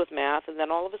struggled with math, and then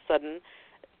all of a sudden,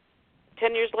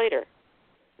 10 years later,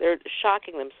 they're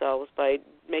shocking themselves by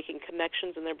making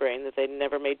connections in their brain that they'd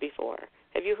never made before.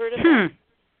 Have you heard of that?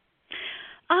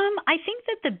 I think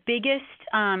that the biggest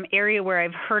area where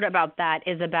I've heard about that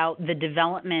is about the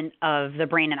development of the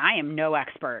brain, and I am no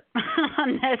expert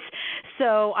on this,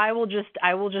 so I will just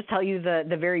tell you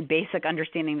the very basic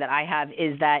understanding that I have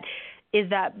is that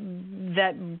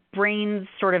brains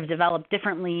sort of develop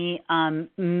differently.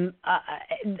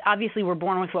 Obviously, we're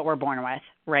born with what we're born with,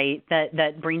 right?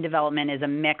 That brain development is a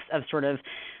mix of sort of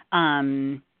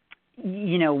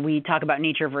we talk about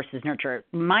nature versus nurture.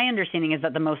 My understanding is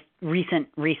that the most recent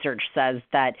research says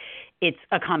that it's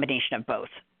a combination of both,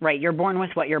 right? You're born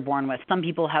with what you're born with. Some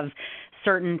people have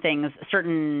certain things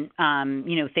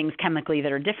chemically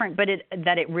that are different, but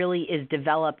it really is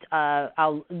developed a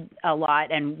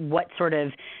lot, and what sort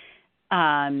of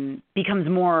becomes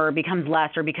more, becomes less,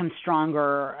 or becomes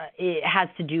stronger, it has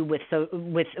to do with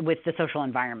the social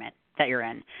environment that you're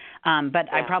in. But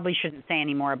I probably shouldn't say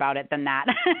any more about it than that,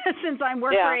 since I'm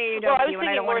afraid of you and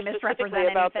I don't want to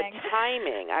misrepresent about anything. The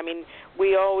timing. I mean,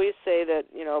 we always say that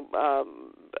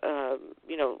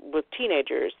with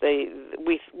teenagers,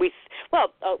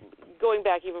 going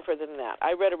back even further than that,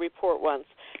 I read a report once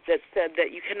that said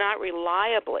that you cannot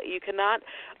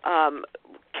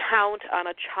count on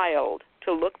a child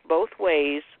to look both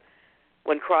ways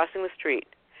when crossing the street.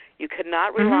 You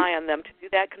cannot rely on them to do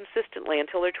that consistently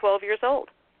until they're 12 years old.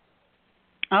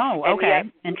 Oh, okay.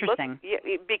 Interesting.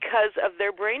 Because of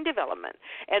their brain development.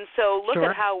 And so look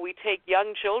at how we take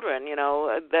young children,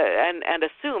 and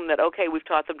assume that, okay, we've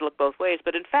taught them to look both ways.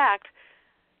 But in fact,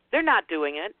 they're not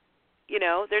doing it.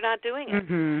 They're not doing it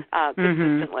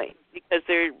consistently because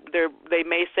they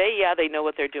may say, yeah, they know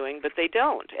what they're doing, but they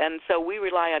don't. And so we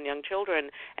rely on young children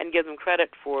and give them credit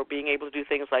for being able to do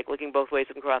things like looking both ways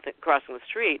and crossing the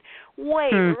street way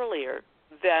earlier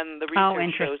than the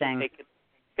research shows that they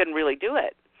can really do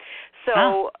it.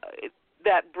 So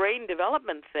that brain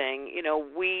development thing,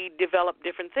 we develop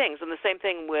different things. And the same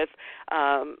thing with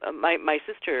my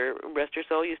sister, rest her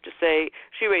soul, used to say,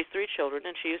 she raised 3 children,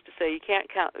 and she used to say, you can't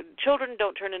count, children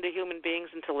don't turn into human beings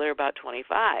until they're about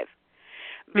 25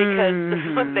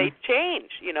 because they change,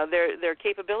 their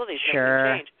capabilities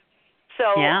change. So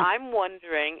I'm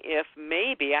wondering if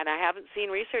maybe, and I haven't seen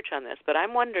research on this, but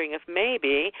I'm wondering if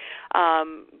maybe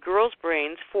girls'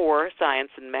 brains for science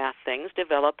and math things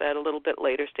develop at a little bit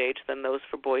later stage than those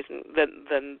for boys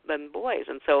than boys.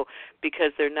 And so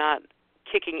because they're not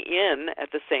kicking in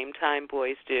at the same time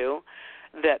boys do,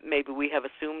 that maybe we have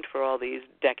assumed for all these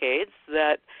decades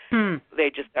that they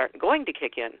just aren't going to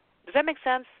kick in. Does that make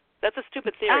sense? That's a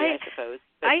stupid theory, I suppose.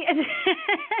 I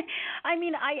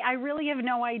really have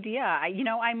no idea.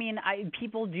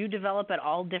 People do develop at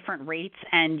all different rates,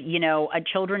 and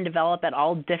children develop at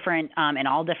all different in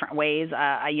all different ways.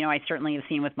 I certainly have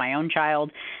seen with my own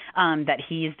child that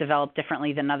he's developed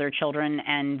differently than other children,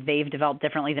 and they've developed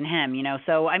differently than him.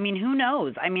 So who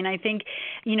knows? I think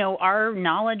our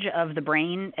knowledge of the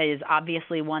brain is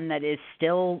obviously one that is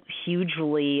still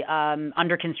hugely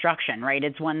under construction, right?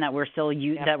 It's one that we're still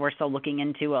still looking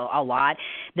into a lot.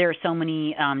 There are so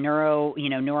many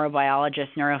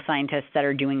neurobiologists, neuroscientists that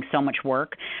are doing so much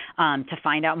work to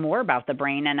find out more about the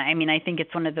brain. And I think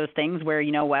it's one of those things where,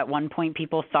 at one point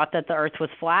people thought that the earth was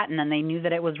flat, and then they knew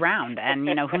that it was round. And,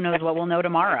 who knows what we'll know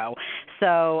tomorrow.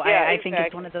 So I think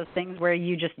it's one of those things where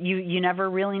you never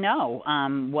really know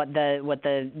what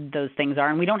those things are.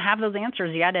 And we don't have those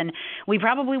answers yet, and we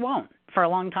probably won't for a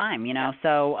long time,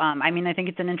 So, I think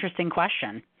it's an interesting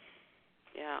question.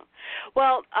 Yeah.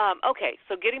 Well, okay,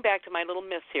 so getting back to my little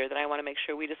myths here that I want to make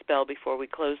sure we dispel before we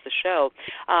close the show,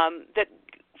 that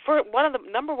for one of the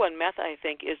number one myth, I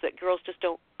think, is that girls just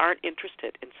aren't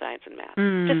interested in science and math.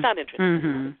 Just not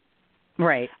interested.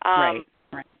 Right. And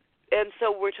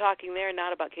so we're talking there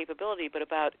not about capability, but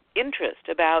about interest,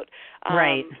 about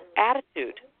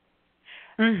attitude.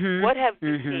 What have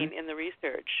you seen in the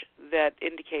research that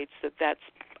indicates that that's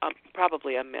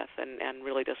probably a myth and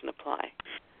really doesn't apply?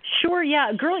 Sure,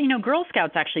 yeah. Girl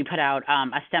Scouts actually put out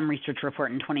a STEM research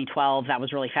report in 2012 that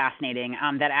was really fascinating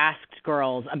that asked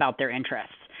girls about their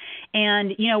interests.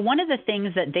 And, one of the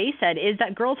things that they said is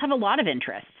that girls have a lot of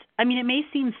interests. It may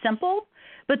seem simple,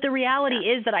 but the reality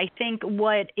is that I think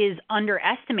what is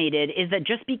underestimated is that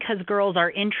just because girls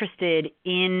are interested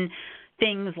in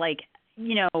things like,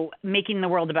 making the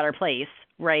world a better place,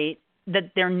 right,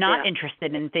 that they're not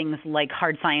interested in things like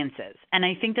hard sciences. And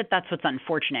I think that that's what's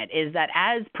unfortunate is that,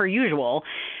 as per usual,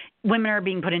 women are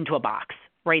being put into a box,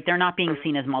 right? They're not being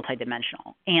seen as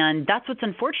multidimensional. And that's what's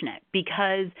unfortunate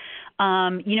because,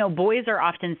 boys are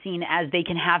often seen as they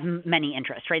can have many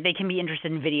interests, right? They can be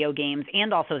interested in video games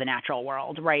and also the natural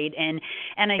world, right? And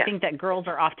I think that girls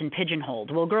are often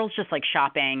pigeonholed. Well, girls just like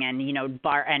shopping and,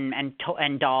 bar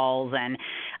and dolls and,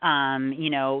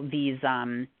 these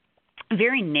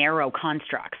very narrow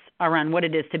constructs around what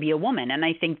it is to be a woman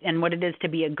and what it is to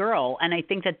be a girl. And I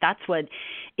think that that's what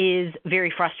is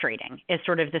very frustrating is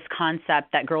sort of this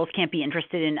concept that girls can't be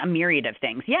interested in a myriad of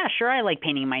things. Yeah, sure, I like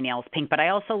painting my nails pink, but I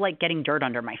also like getting dirt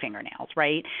under my fingernails,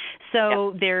 right?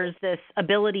 So there's this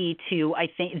ability to, I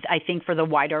think for the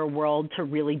wider world to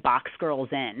really box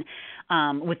girls in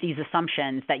with these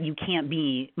assumptions that you can't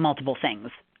be multiple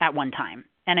things at one time.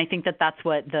 And I think that that's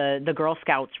what the Girl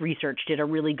Scouts research did a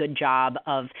really good job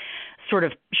of sort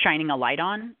of shining a light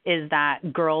on, is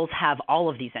that girls have all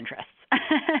of these interests.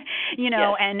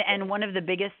 And one of the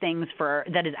biggest things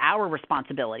that is our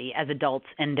responsibility as adults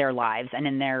in their lives and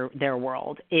in their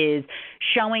world is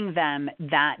showing them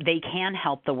that they can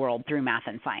help the world through math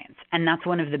and science. And that's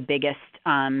one of the biggest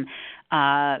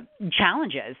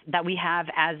challenges that we have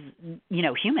as,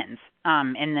 humans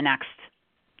in the next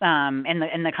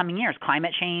in the coming years.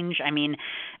 Climate change,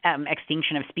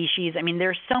 extinction of species.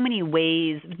 There's so many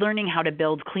ways, learning how to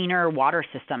build cleaner water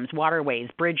systems,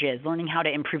 waterways, bridges, learning how to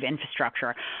improve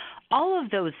infrastructure. all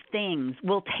of those things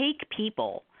will take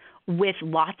people with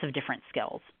lots of different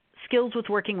skills with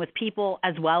working with people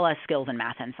as well as skills in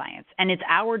math and science. And it's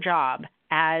our job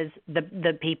as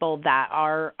the people that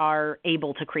are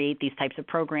able to create these types of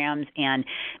programs and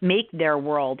make their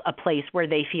world a place where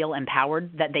they feel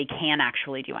empowered that they can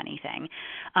actually do anything,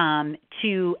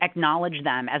 to acknowledge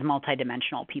them as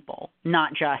multidimensional people,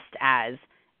 not just as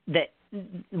the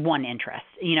one interest,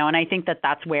 and I think that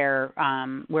that's where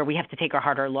we have to take a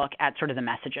harder look at sort of the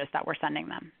messages that we're sending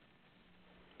them.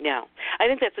 Yeah, I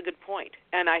think that's a good point,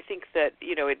 and I think that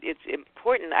it's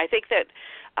important. I think that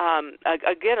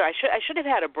again, I should have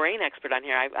had a brain expert on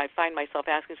here. I find myself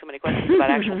asking so many questions about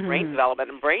actual brain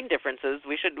development and brain differences.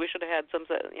 We should have had some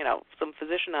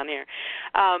physician on here.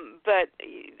 But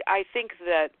I think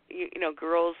that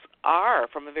girls are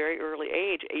from a very early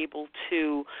age able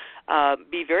to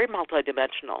be very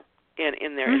multidimensional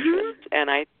in their interests,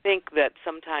 and I think that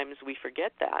sometimes we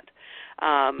forget that.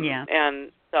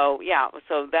 And so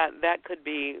that could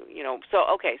be,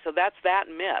 so that's that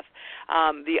myth.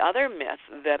 The other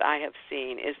myth that I have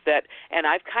seen is that, and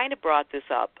I've kind of brought this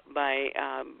up by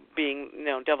being,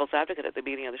 devil's advocate at the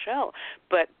beginning of the show,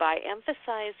 but by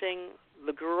emphasizing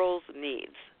the girls'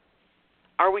 needs,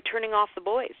 are we turning off the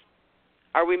boys?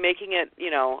 Are we making it,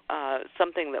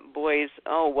 something that boys,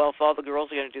 if all the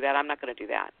girls are going to do that, I'm not going to do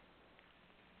that?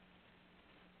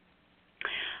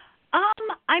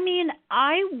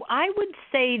 I would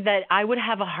say that I would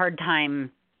have a hard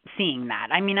time seeing that.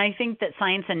 I think that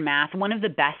science and math, one of the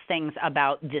best things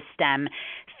about the STEM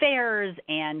fairs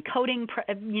and coding,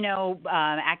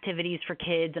 activities for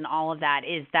kids and all of that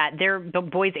is that the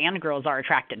boys and girls are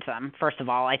attracted to them. First of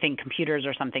all, I think computers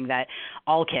are something that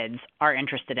all kids are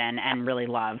interested in and really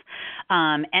love.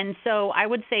 And so I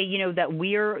would say,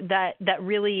 that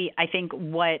really, I think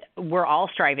what we're all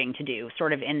striving to do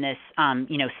sort of in this,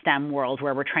 STEM world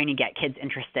where we're trying to get kids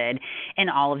interested in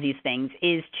all of these things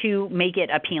is to make it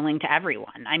appealing to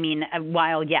everyone.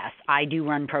 While, yes, I do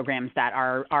run programs that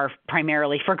are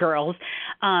primarily for girls,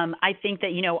 I think that,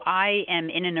 I am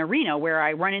in an arena where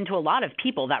I run into a lot of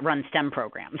people that run STEM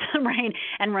programs, right,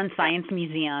 and run science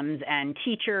museums and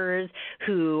teachers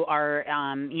who are,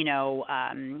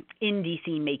 in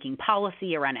D.C. making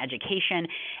policy around education.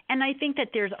 And I think that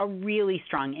there's a really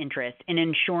strong interest in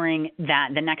ensuring that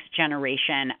the next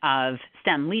generation of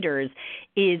STEM leaders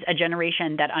is a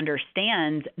generation that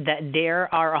understands that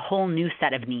there are a whole new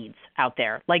set of needs out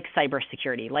there, like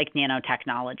cybersecurity, like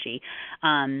nanotechnology,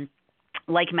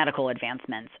 like medical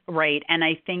advancements, right? And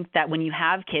I think that when you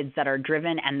have kids that are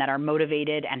driven and that are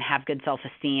motivated and have good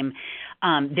self-esteem,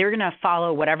 they're going to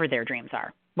follow whatever their dreams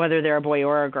are, whether they're a boy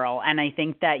or a girl. And I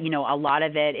think that, a lot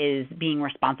of it is being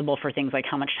responsible for things like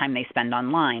how much time they spend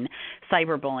online,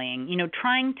 cyberbullying,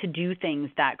 trying to do things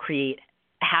that create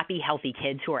happy, healthy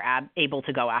kids who are able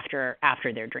to go after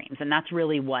their dreams. And that's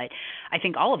really what I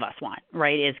think all of us want,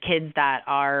 right, is kids that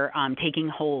are taking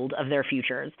hold of their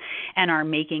futures and are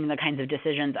making the kinds of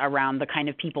decisions around the kind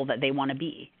of people that they want to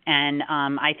be. And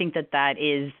I think that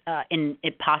is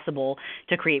possible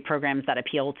to create programs that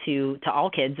appeal to all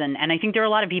kids. And I think there are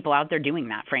a lot of people out there doing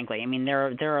that, frankly.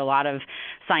 There are a lot of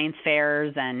science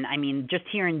fairs. And, just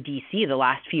here in D.C., the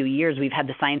last few years, we've had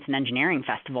the Science and Engineering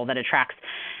Festival that attracts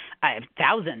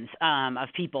thousands of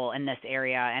people in this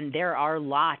area, and there are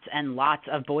lots and lots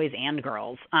of boys and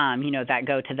girls, that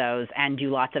go to those and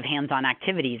do lots of hands-on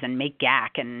activities and make GAC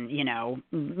and,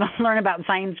 learn about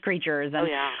science creatures and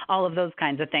all of those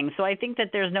kinds of things. So I think that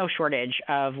there's no shortage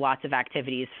of lots of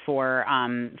activities for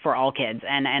all kids,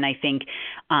 and I think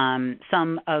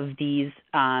some of these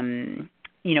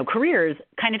careers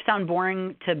kind of sound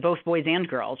boring to both boys and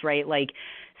girls, right? Like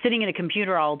sitting at a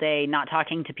computer all day, not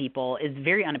talking to people is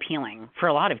very unappealing for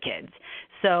a lot of kids.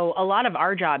 So a lot of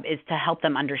our job is to help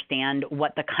them understand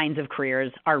what the kinds of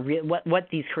careers are, what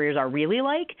these careers are really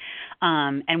like,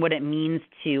 and what it means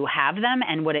to have them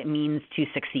and what it means to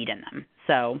succeed in them.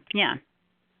 So, yeah.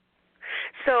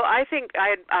 So I think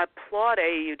I applaud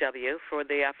AAUW for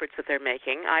the efforts that they're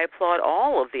making. I applaud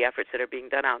all of the efforts that are being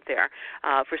done out there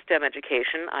for STEM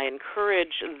education. I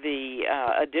encourage the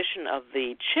addition of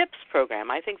the CHIPS program.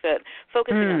 I think that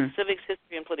focusing on civics,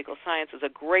 history, and political science is a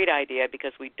great idea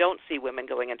because we don't see women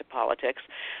going into politics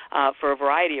for a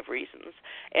variety of reasons.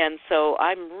 And so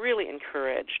I'm really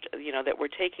encouraged, that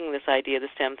we're taking this idea, the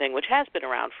STEM thing, which has been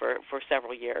around for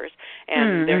several years,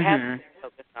 and there has been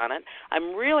focus on it.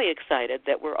 I'm really excited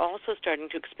that we're also starting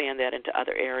to expand that into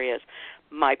other areas.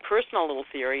 My personal little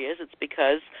theory is it's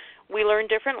because we learn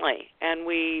differently and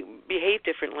we behave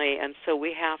differently, and so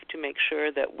we have to make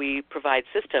sure that we provide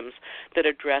systems that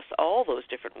address all those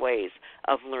different ways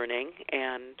of learning,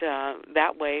 and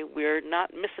that way we're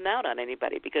not missing out on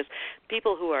anybody, because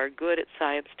people who are good at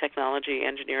science, technology,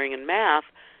 engineering, and math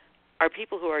are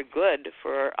people who are good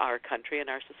for our country and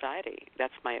our society.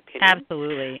 That's my opinion.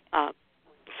 Absolutely.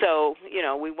 So,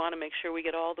 we want to make sure we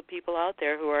get all the people out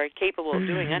there who are capable of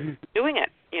doing it,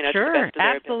 to sure, the best of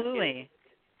their absolutely. ability.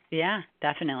 Yeah,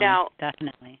 definitely. Now,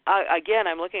 definitely. Again,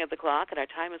 I'm looking at the clock, and our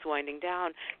time is winding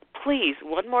down. Please,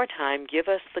 one more time, give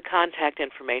us the contact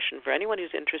information for anyone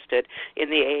who's interested in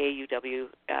the AAUW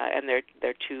and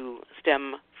their two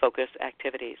STEM-focused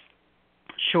activities.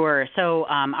 Sure. So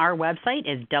our website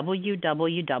is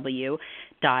www.aauw.org.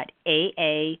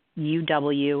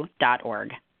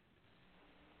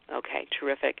 Okay,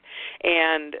 terrific.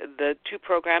 And the two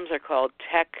programs are called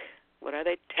what are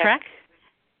they? Trek?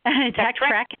 Tech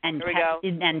Trek and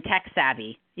Tech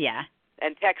Savvy. Yeah.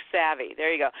 And Tech Savvy.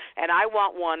 There you go. And I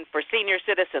want one for senior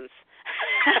citizens.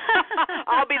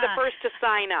 I'll be the first to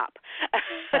sign up.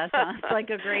 That sounds like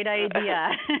a great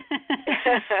idea.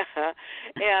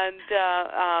 And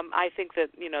I think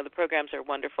that the programs are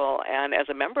wonderful. And as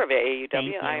a member of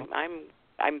AAUW,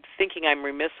 I'm thinking I'm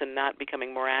remiss in not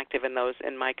becoming more active in those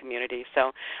in my community.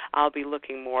 So I'll be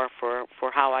looking more for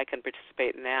how I can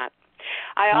participate in that.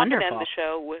 I often end the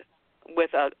show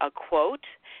with a quote.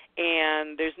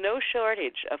 And there's no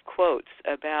shortage of quotes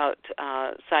about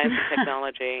science and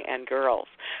technology and girls.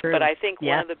 True. But I think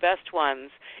one of the best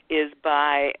ones is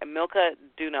by Milka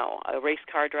Duno, a race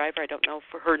car driver. I don't know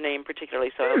for her name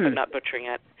particularly, so I hope I'm not butchering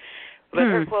it. But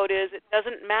her quote is, "It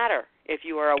doesn't matter if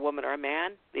you are a woman or a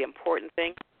man. The important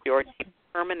thing is your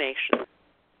determination."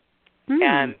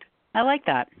 And I like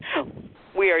that.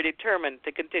 We are determined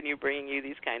to continue bringing you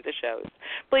these kinds of shows.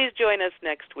 Please join us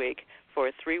next week for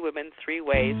 3 Women, 3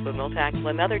 Ways, when we'll tackle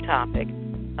another topic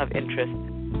of interest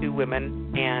to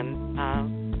women and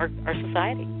our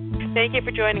society. Thank you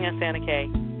for joining us, Anna Kay.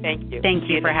 Thank you. Thank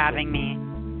you for having me.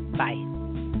 Bye.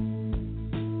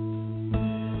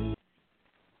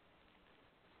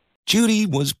 Judy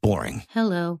was boring.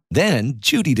 Hello. Then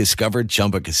Judy discovered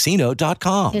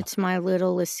ChumbaCasino.com. It's my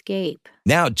little escape.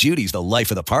 Now Judy's the life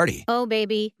of the party. Oh,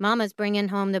 baby, mama's bringing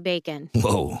home the bacon.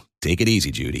 Whoa, take it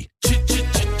easy, Judy.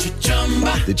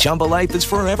 The Chumba life is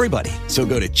for everybody. So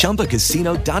go to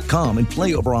ChumbaCasino.com and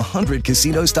play over 100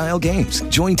 casino-style games.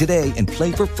 Join today and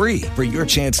play for free for your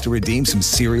chance to redeem some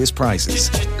serious prizes.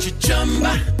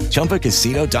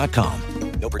 ChumbaCasino.com.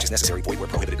 No purchase necessary. Void where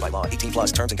prohibited by law.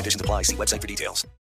 18+ terms and conditions apply. See website for details.